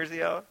put your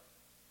jersey on.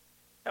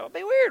 That would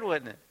be weird,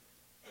 wouldn't it?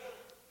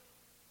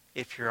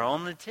 If you're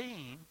on the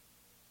team,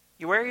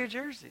 you wear your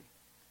jersey.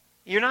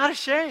 You're not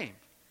ashamed.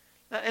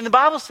 And the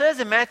Bible says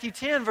in Matthew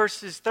 10,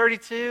 verses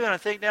 32, and I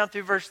think down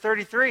through verse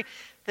 33,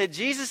 that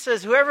Jesus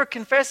says, whoever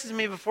confesses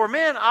me before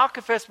men, I'll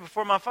confess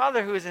before my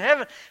Father who is in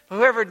heaven. But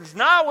whoever is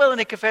not willing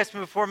to confess me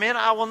before men,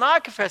 I will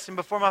not confess him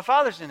before my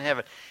Father's in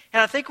heaven.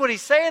 And I think what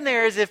he's saying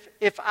there is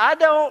if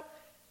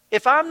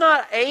I'm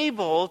not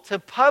able to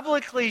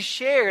publicly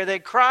share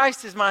that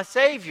Christ is my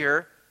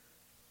Savior,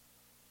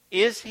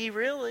 is he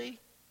really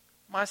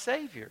my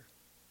Savior?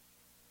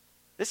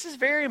 This is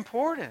very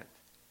important.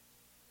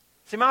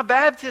 See, my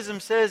baptism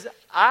says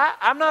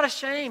I'm not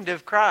ashamed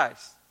of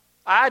Christ.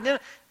 It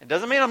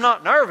doesn't mean I'm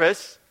not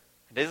nervous.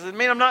 It doesn't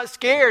mean I'm not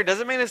scared. It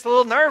doesn't mean it's a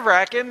little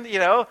nerve-wracking. It's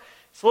a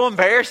little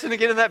embarrassing to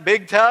get in that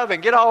big tub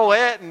and get all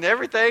wet and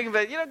everything.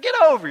 But,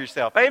 get over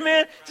yourself.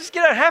 Amen? Just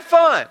get out and have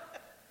fun.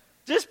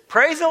 Just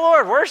praise the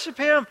Lord. Worship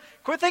Him.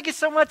 Quit thinking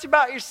so much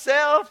about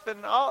yourself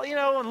and all,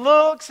 and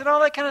looks and all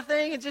that kind of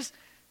thing. And just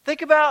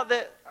think about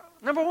that.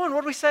 Number one,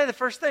 what do we say the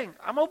first thing?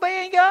 I'm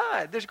obeying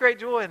God. There's great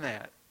joy in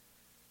that.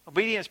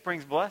 Obedience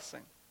brings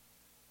blessing.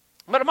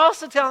 But I'm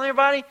also telling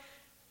everybody,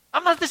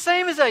 I'm not the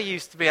same as I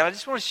used to be. I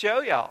just want to show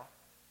y'all.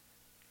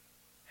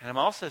 And I'm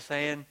also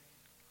saying,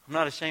 I'm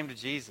not ashamed of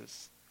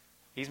Jesus.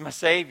 He's my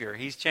Savior.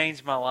 He's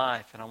changed my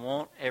life, and I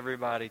want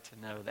everybody to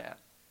know that.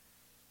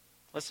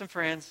 Listen,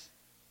 friends,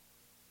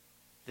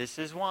 this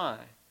is why.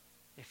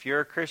 If you're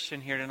a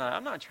Christian here tonight,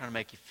 I'm not trying to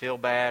make you feel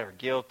bad or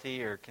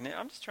guilty.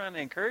 I'm just trying to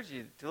encourage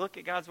you to look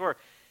at God's Word.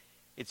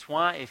 It's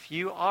why if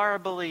you are a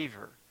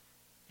believer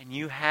and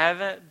you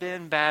haven't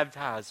been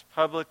baptized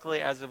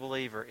publicly as a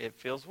believer, it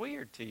feels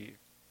weird to you.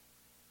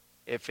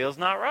 It feels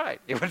not right.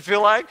 It would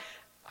feel like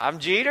I'm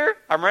Jeter.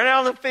 I'm running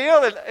out on the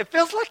field, and it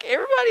feels like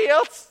everybody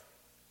else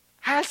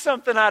has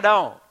something I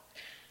don't.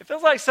 It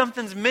feels like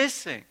something's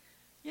missing.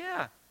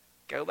 Yeah,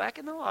 go back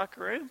in the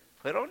locker room.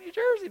 Put on your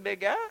jersey,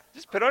 big guy.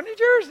 Just put on your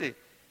jersey.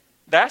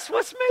 That's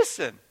what's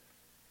missing.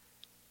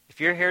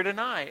 If you're here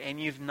tonight and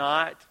you've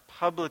not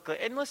publicly,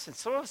 and listen,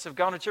 some of us have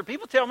gone to church.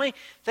 People tell me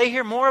they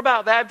hear more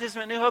about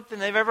baptism at New Hope than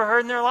they've ever heard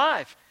in their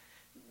life.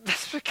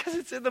 That's because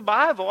it's in the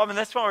Bible. I mean,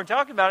 that's why we're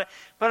talking about it.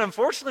 But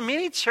unfortunately,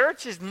 many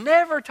churches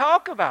never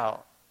talk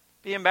about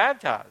being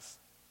baptized.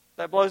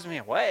 That blows me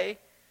away.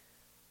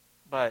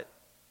 But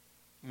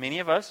many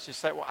of us just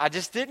say, well, I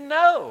just didn't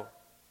know.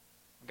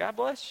 God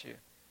bless you.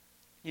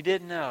 You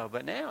didn't know,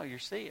 but now you're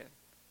seeing.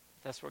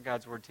 That's what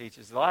God's Word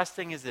teaches. The last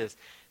thing is this.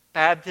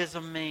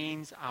 Baptism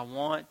means I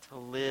want to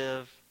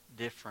live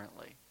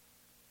differently.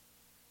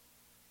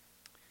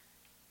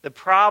 The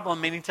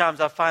problem many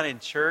times I find in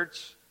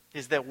church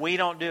is that we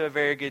don't do a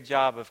very good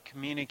job of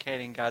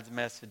communicating God's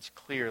message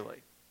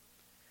clearly.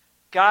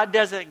 God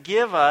doesn't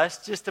give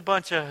us just a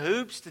bunch of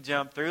hoops to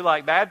jump through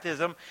like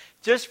baptism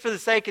just for the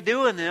sake of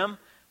doing them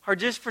or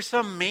just for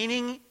some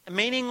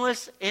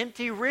meaningless,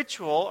 empty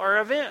ritual or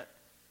event.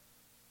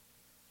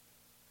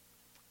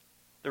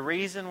 The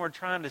reason we're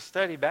trying to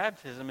study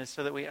baptism is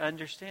so that we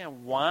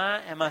understand,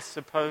 why am I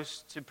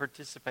supposed to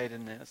participate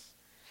in this?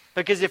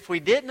 Because if we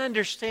didn't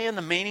understand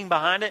the meaning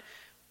behind it,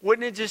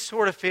 wouldn't it just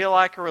sort of feel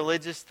like a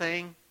religious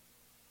thing?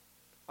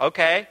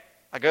 Okay,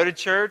 I go to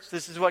church,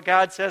 this is what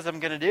God says, I'm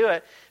going to do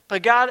it.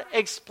 But God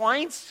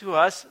explains to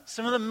us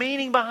some of the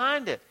meaning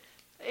behind it.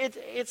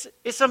 It's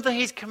something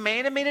He's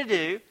commanded me to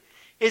do.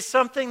 It's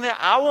something that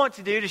I want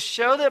to do to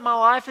show that my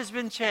life has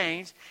been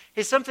changed.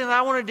 It's something that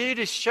I want to do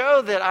to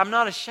show that I'm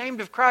not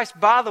ashamed of Christ.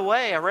 By the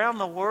way, around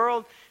the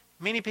world,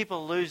 many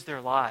people lose their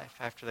life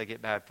after they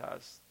get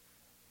baptized.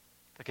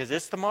 Because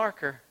it's the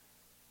marker.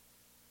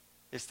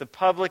 It's the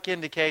public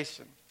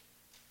indication.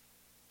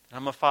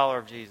 I'm a follower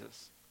of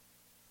Jesus.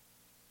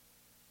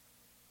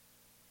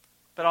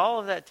 But all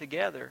of that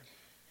together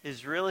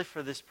is really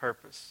for this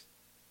purpose.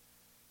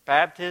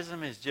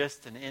 Baptism is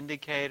just an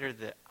indicator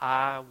that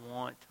I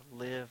want to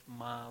live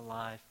my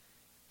life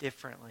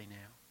differently now.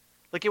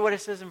 Look at what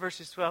it says in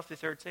verses 12 through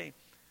 13.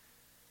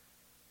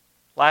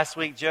 Last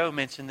week, Joe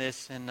mentioned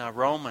this in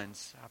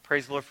Romans.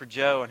 Praise the Lord for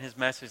Joe and his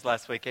message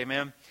last week.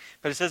 Amen.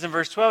 But it says in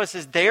verse 12, it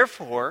says,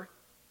 therefore,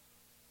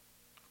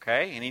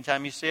 okay,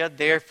 anytime you see a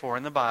therefore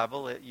in the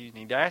Bible, you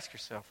need to ask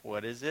yourself,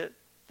 what is it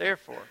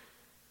therefore?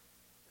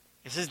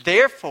 It says,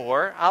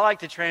 therefore, I like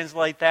to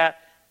translate that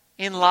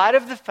in light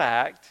of the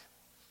fact.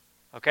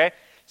 Okay?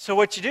 So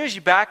what you do is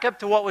you back up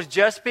to what was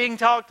just being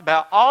talked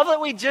about. All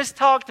that we just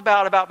talked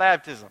about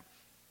baptism.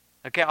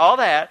 Okay, all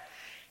that.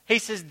 He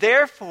says,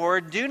 therefore,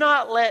 do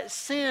not let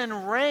sin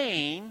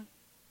reign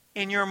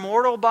in your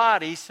mortal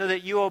body so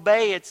that you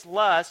obey its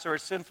lusts or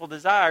its sinful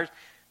desires.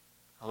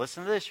 Now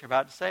listen to this, you're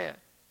about to say it.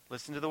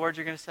 Listen to the words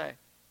you're going to say.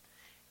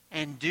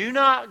 And do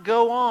not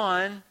go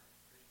on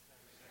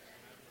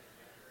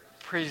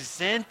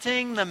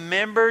presenting the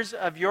members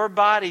of your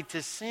body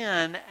to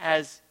sin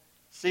as,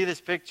 see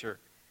this picture,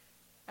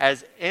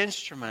 as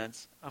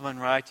instruments of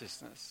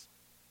unrighteousness.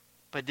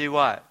 But do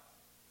what?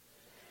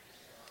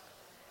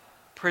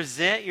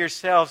 Present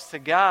yourselves to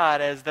God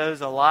as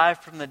those alive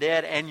from the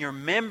dead, and your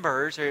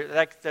members, or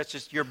that's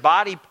just your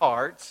body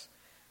parts,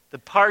 the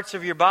parts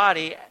of your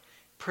body,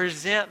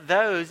 present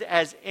those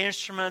as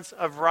instruments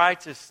of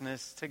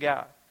righteousness to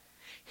God.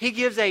 He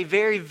gives a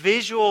very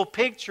visual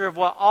picture of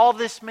what all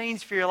this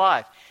means for your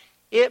life.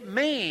 It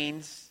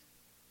means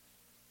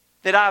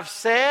that I've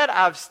said,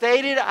 I've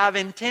stated, I've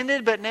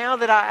intended, but now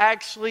that I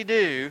actually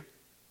do,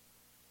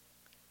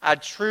 I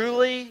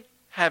truly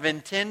have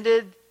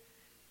intended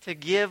to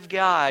give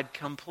God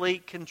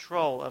complete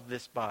control of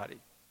this body.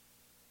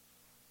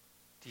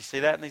 Do you see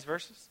that in these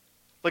verses?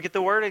 Look at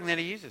the wording that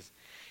he uses.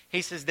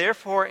 He says,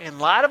 therefore, in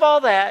light of all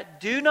that,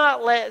 do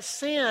not let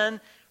sin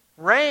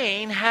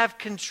reign, have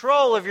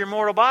control of your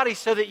mortal body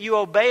so that you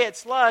obey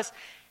its lust.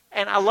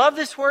 And I love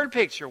this word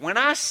picture. When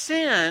I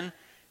sin,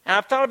 and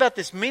I've thought about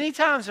this many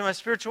times in my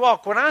spiritual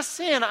walk, when I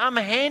sin, I'm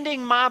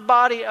handing my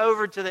body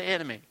over to the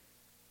enemy.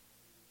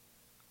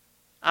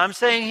 I'm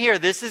saying here,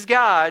 this is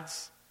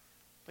God's,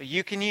 but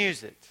you can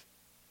use it.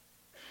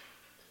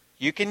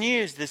 You can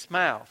use this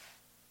mouth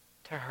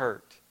to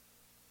hurt.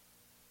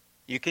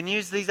 You can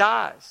use these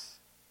eyes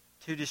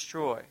to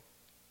destroy.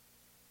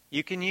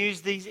 You can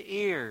use these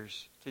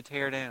ears to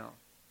tear down.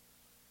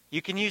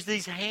 You can use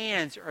these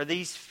hands or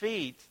these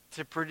feet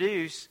to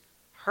produce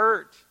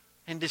hurt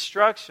and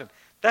destruction.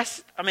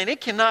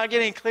 It cannot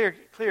get any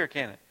clearer,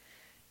 can it?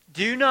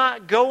 Do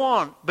not go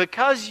on.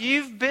 Because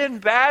you've been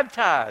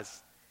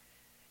baptized,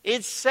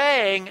 It's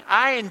saying,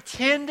 I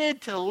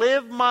intended to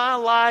live my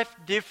life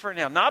different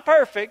now. Not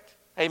perfect.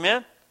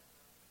 Amen?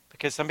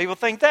 Because some people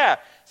think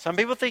that. Some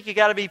people think you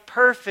got to be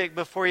perfect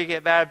before you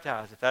get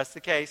baptized. If that's the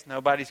case,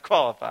 nobody's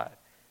qualified.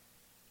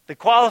 The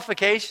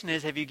qualification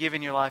is, have you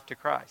given your life to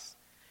Christ?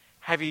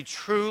 Have you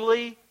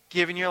truly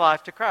given your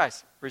life to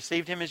Christ?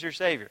 Received Him as your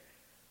Savior?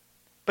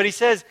 But he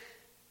says,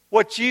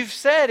 what you've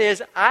said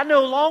is, I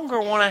no longer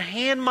want to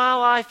hand my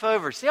life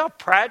over. See how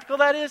practical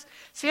that is?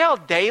 See how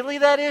daily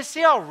that is?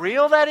 See how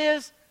real that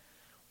is?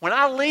 When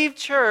I leave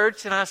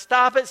church and I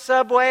stop at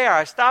Subway or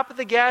I stop at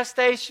the gas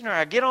station or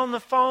I get on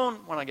the phone,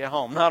 when I get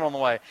home, not on the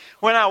way.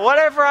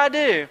 Whatever I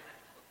do,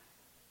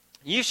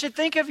 you should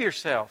think of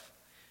yourself.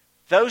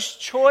 Those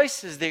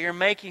choices that you're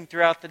making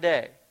throughout the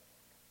day.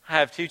 I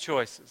have two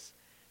choices.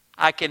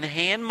 I can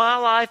hand my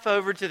life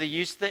over to the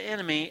use of the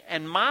enemy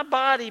and my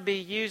body be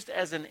used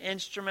as an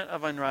instrument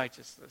of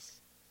unrighteousness.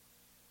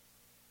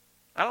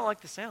 I don't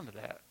like the sound of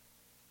that.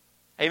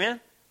 Amen?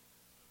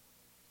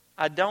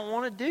 I don't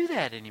want to do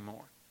that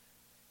anymore.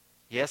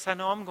 Yes, I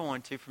know I'm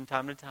going to from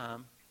time to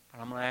time,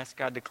 but I'm going to ask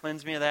God to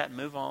cleanse me of that and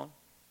move on.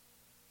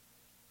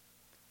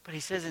 But he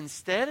says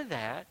instead of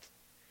that,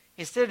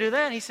 he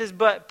says,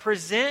 but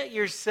present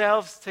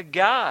yourselves to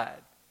God.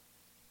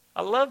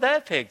 I love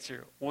that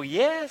picture. Well,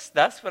 yes,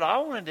 that's what I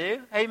want to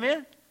do.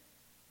 Amen?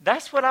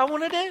 That's what I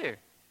want to do.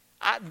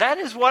 That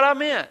is what I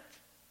meant.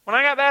 When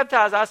I got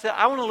baptized, I said,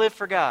 I want to live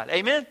for God.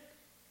 Amen?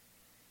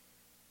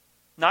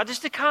 Not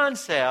just a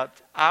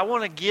concept. I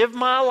want to give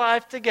my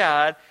life to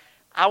God.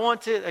 I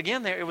want to,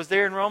 again, it was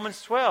there in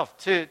Romans 12,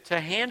 to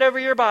hand over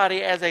your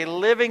body as a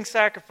living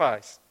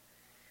sacrifice,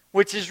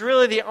 which is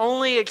really the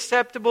only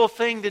acceptable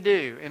thing to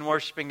do in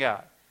worshiping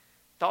God.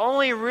 The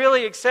only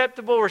really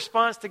acceptable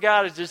response to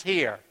God is just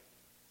here.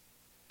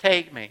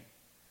 Take me.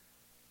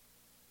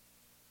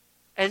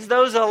 As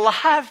those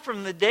alive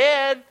from the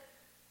dead,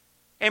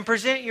 and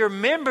present your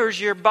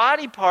members, your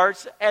body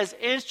parts, as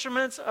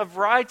instruments of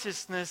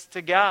righteousness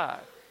to God.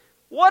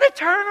 What a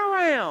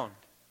turnaround.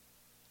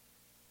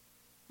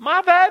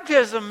 My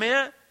baptism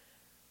meant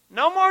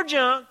no more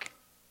junk,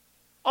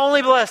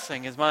 only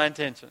blessing is my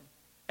intention.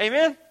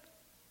 Amen?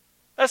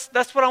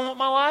 That's what I want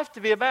my life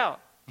to be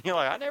about. You're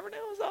like, I never knew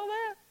it was all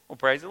that. Well,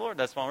 praise the Lord.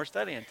 That's why we're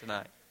studying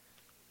tonight.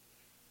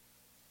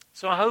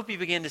 So I hope you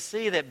begin to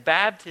see that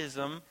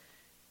baptism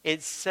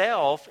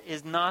itself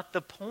is not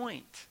the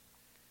point.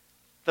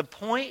 The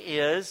point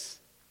is,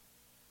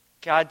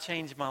 God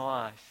changed my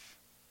life.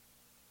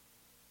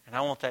 And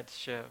I want that to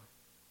show.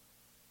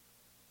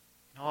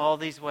 In all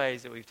these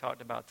ways that we've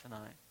talked about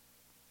tonight.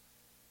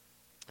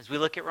 As we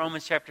look at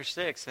Romans chapter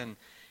 6 and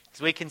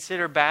as we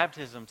consider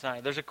baptism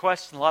tonight, there's a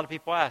question a lot of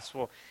people ask.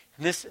 Well,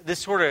 and this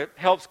sort of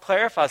helps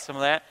clarify some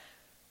of that.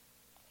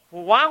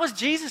 Well, why was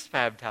Jesus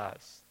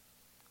baptized?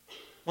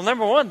 Well,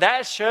 number one,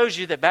 that shows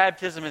you that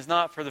baptism is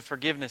not for the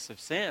forgiveness of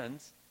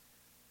sins.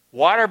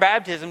 Water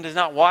baptism does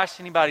not wash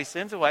anybody's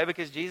sins away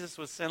because Jesus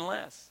was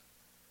sinless.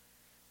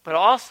 But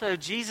also,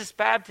 Jesus'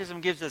 baptism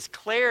gives us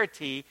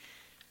clarity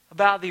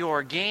about the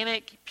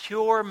organic,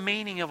 pure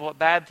meaning of what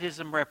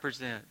baptism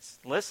represents.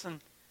 Listen,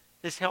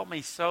 this helped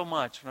me so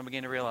much when I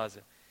began to realize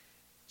it.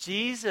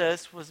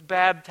 Jesus was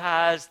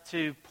baptized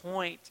to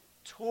point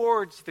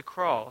towards the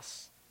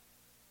cross.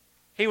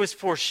 He was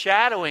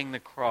foreshadowing the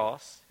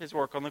cross, his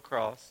work on the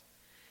cross.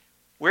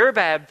 We're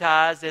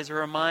baptized as a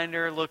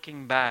reminder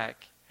looking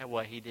back at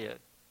what he did.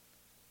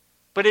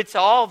 But it's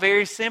all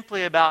very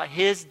simply about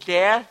his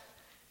death,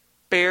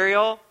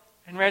 burial,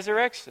 and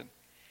resurrection.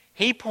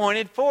 He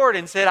pointed forward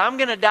and said, I'm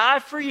going to die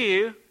for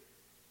you,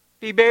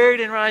 be buried,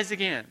 and rise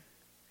again.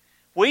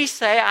 We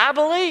say, I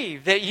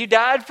believe that you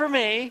died for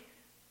me,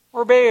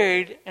 were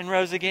buried, and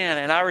rose again.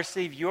 And I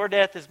receive your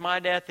death as my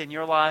death and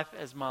your life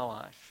as my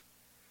life.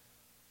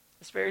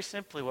 That's very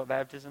simply what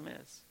baptism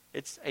is.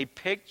 It's a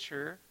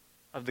picture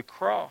of the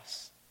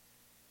cross.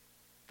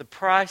 The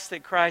price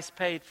that Christ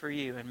paid for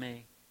you and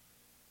me.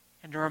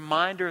 And a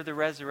reminder of the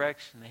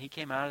resurrection, that he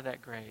came out of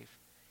that grave.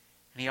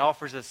 And he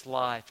offers us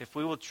life. If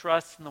we will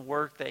trust in the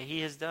work that he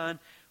has done,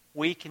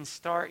 we can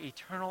start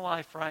eternal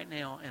life right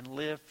now and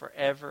live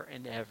forever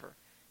and ever.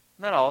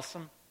 Isn't that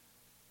awesome?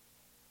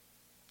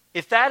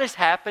 If that has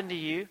happened to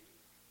you,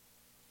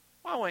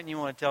 why wouldn't you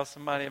want to tell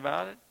somebody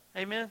about it?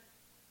 Amen?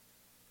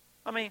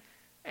 I mean,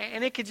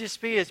 and it could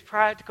just be as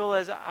practical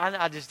as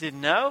I just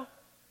didn't know.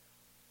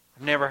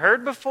 I've never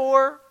heard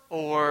before,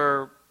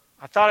 or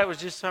I thought it was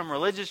just some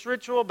religious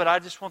ritual, but I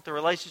just want the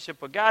relationship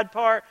with God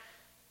part.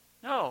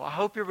 No, I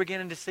hope you're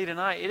beginning to see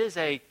tonight. It is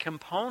a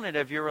component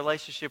of your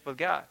relationship with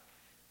God.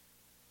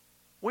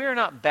 We are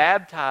not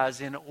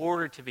baptized in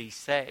order to be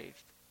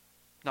saved.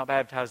 Not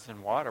baptized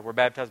in water. We're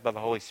baptized by the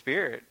Holy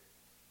Spirit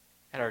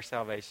at our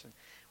salvation.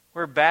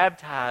 We're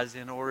baptized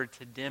in order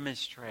to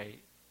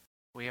demonstrate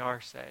we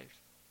are saved.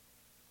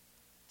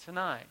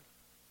 Tonight,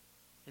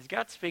 is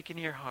God speaking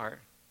to your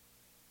heart?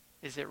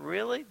 Is it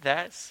really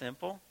that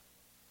simple?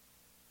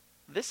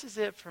 This is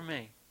it for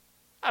me.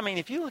 I mean,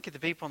 if you look at the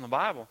people in the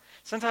Bible,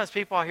 sometimes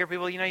I hear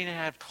people, you need to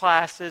have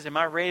classes. Am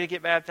I ready to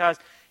get baptized?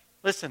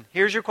 Listen,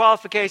 here's your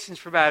qualifications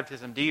for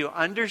baptism. Do you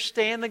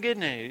understand the good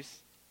news?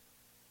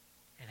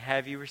 And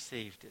have you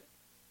received it?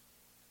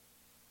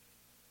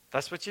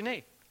 That's what you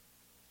need.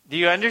 Do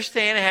you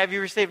understand and have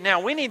you received?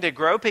 Now, we need to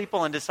grow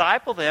people and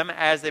disciple them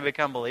as they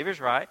become believers,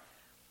 right?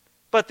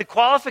 But the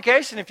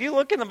qualification, if you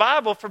look in the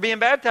Bible for being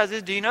baptized,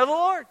 is do you know the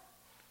Lord?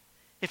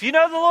 If you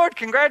know the Lord,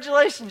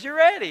 congratulations, you're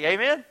ready.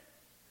 Amen?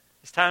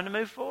 It's time to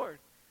move forward.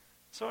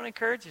 So I want to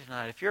encourage you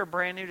tonight. If you're a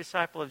brand new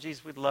disciple of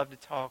Jesus, we'd love to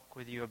talk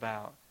with you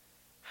about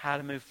how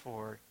to move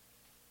forward.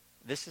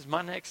 This is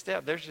my next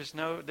step. There's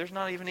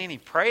not even any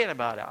praying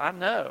about it. I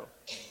know.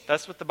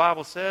 That's what the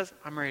Bible says.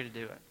 I'm ready to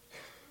do it.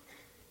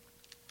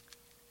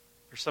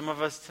 For some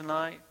of us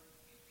tonight,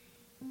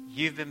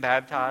 you've been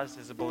baptized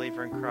as a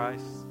believer in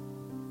Christ.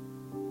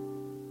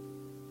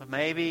 But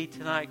maybe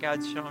tonight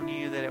God's shown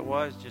you that it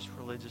was just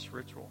religious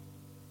ritual.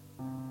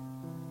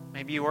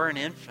 Maybe you were an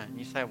infant. And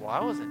you say, well,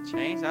 I wasn't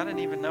changed. I didn't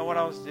even know what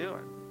I was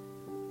doing.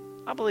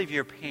 I believe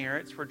your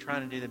parents were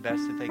trying to do the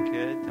best that they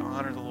could to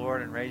honor the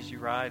Lord and raise you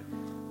right.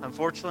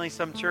 Unfortunately,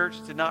 some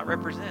church did not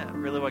represent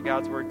really what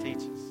God's Word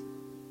teaches.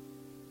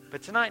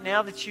 But tonight,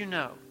 now that you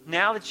know,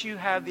 now that you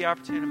have the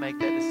opportunity to make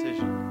that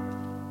decision,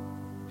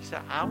 you say,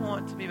 I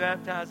want to be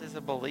baptized as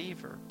a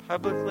believer,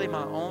 publicly,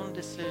 my own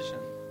decision.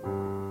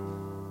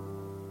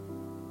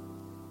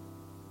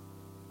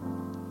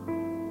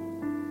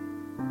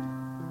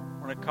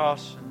 I want to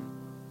caution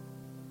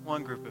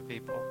one group of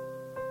people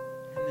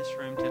in this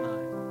room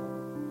tonight.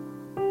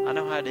 I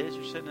know how it is.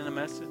 You're sitting in a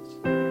message.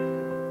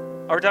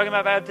 Are we talking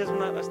about baptism?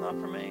 No, that's not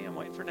for me. I'm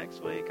waiting for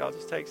next week. I'll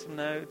just take some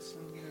notes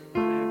and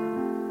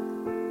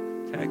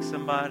whatever. Text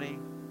somebody.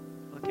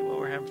 Look at what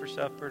we're having for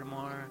supper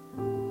tomorrow.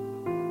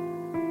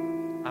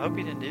 I hope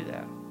you didn't do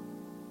that.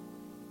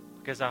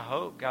 Because I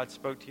hope God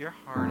spoke to your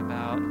heart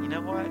about, you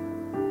know what?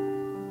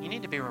 You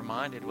need to be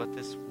reminded what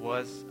this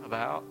was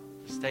about,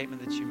 the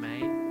statement that you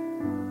made.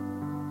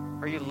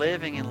 Are you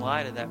living in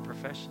light of that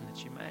profession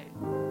that you made?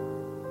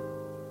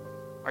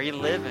 Are you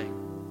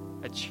living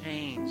a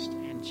changed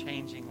and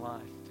changing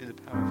life through the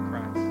power of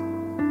Christ?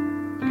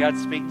 Will God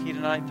speak to you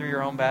tonight through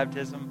your own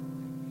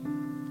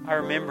baptism? I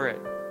remember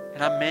it,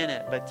 and I meant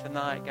it, but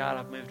tonight, God,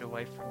 I've moved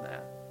away from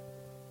that.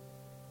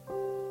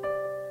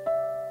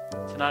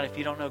 Tonight, if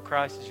you don't know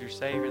Christ as your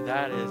Savior,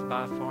 that is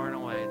by far and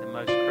away the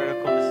most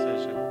critical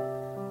decision.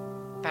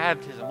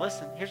 Baptism.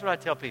 Listen, here's what I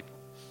tell people.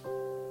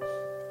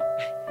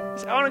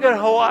 I want to go to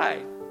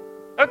Hawaii.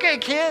 Okay,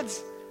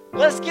 kids,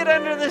 let's get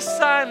under this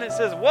sign that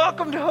says,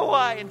 welcome to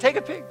Hawaii, and take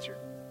a picture.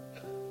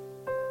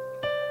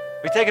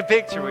 We take a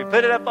picture. We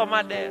put it up on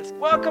my desk.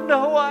 Welcome to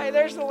Hawaii.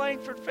 There's the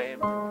Langford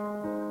family.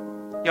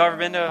 Y'all ever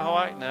been to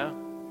Hawaii? No?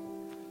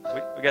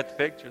 We got the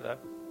picture, though.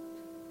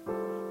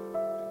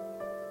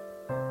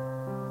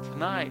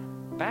 Tonight,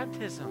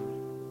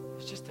 baptism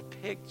is just a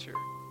picture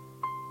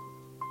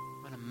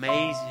of an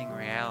amazing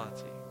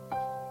reality.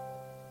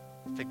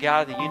 The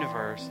God of the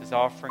universe is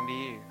offering to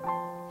you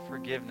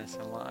forgiveness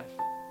in life.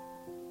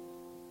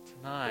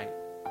 Tonight,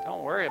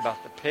 don't worry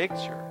about the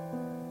picture.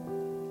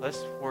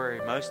 Let's worry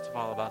most of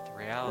all about the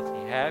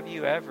reality. Have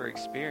you ever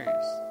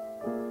experienced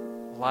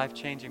a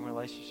life-changing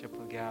relationship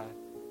with God?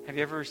 Have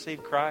you ever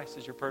received Christ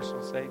as your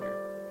personal Savior?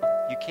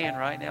 You can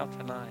right now,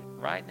 tonight.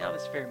 Right now,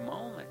 this very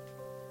moment.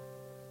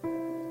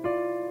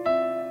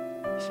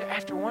 You say,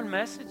 after one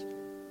message,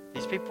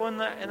 these people in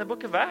the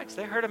book of Acts,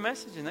 they heard a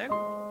message and they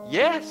go,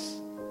 yes,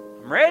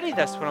 I'm ready.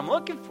 That's what I'm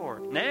looking for.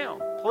 Now,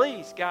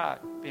 please, God,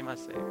 be my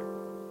Savior.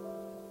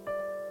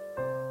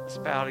 Let's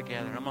bow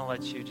together. I'm going to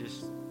let you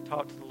just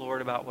talk to the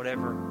Lord about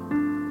whatever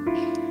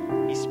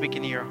He's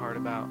speaking to your heart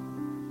about.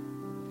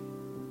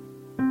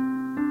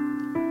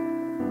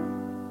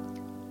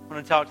 I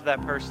want to talk to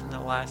that person,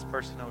 that last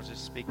person I was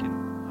just speaking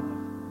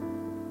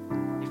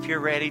of. If you're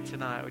ready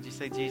tonight, would you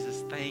say,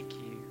 Jesus, thank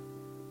you.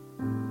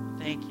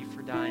 Thank you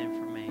for dying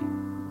for me.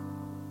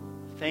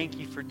 Thank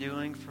you for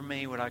doing for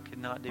me what I could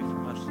not do for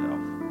myself.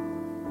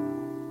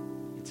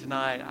 And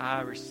tonight,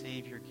 I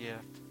receive your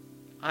gift.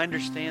 I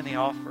understand the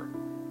offer,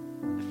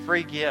 the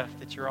free gift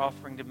that you're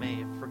offering to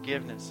me of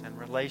forgiveness and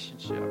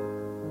relationship.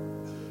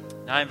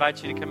 And I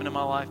invite you to come into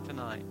my life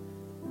tonight.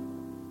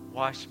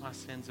 Wash my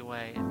sins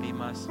away and be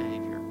my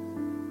Savior.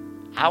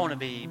 I want to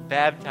be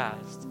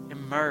baptized,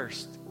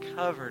 immersed,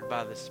 covered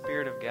by the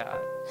Spirit of God.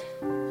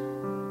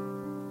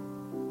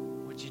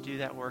 Would you do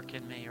that work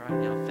in me right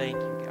now? Thank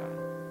you, God.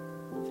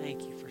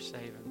 Thank you for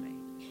saving me.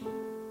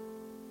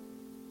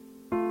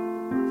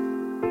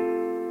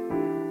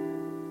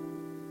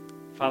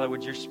 Father,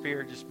 would your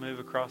Spirit just move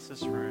across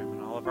this room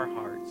and all of our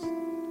hearts?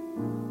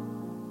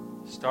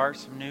 Start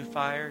some new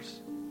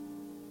fires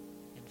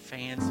and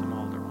fan some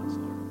older ones,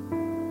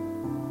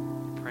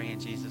 Lord. We pray in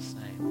Jesus'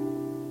 name.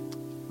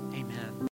 Amen.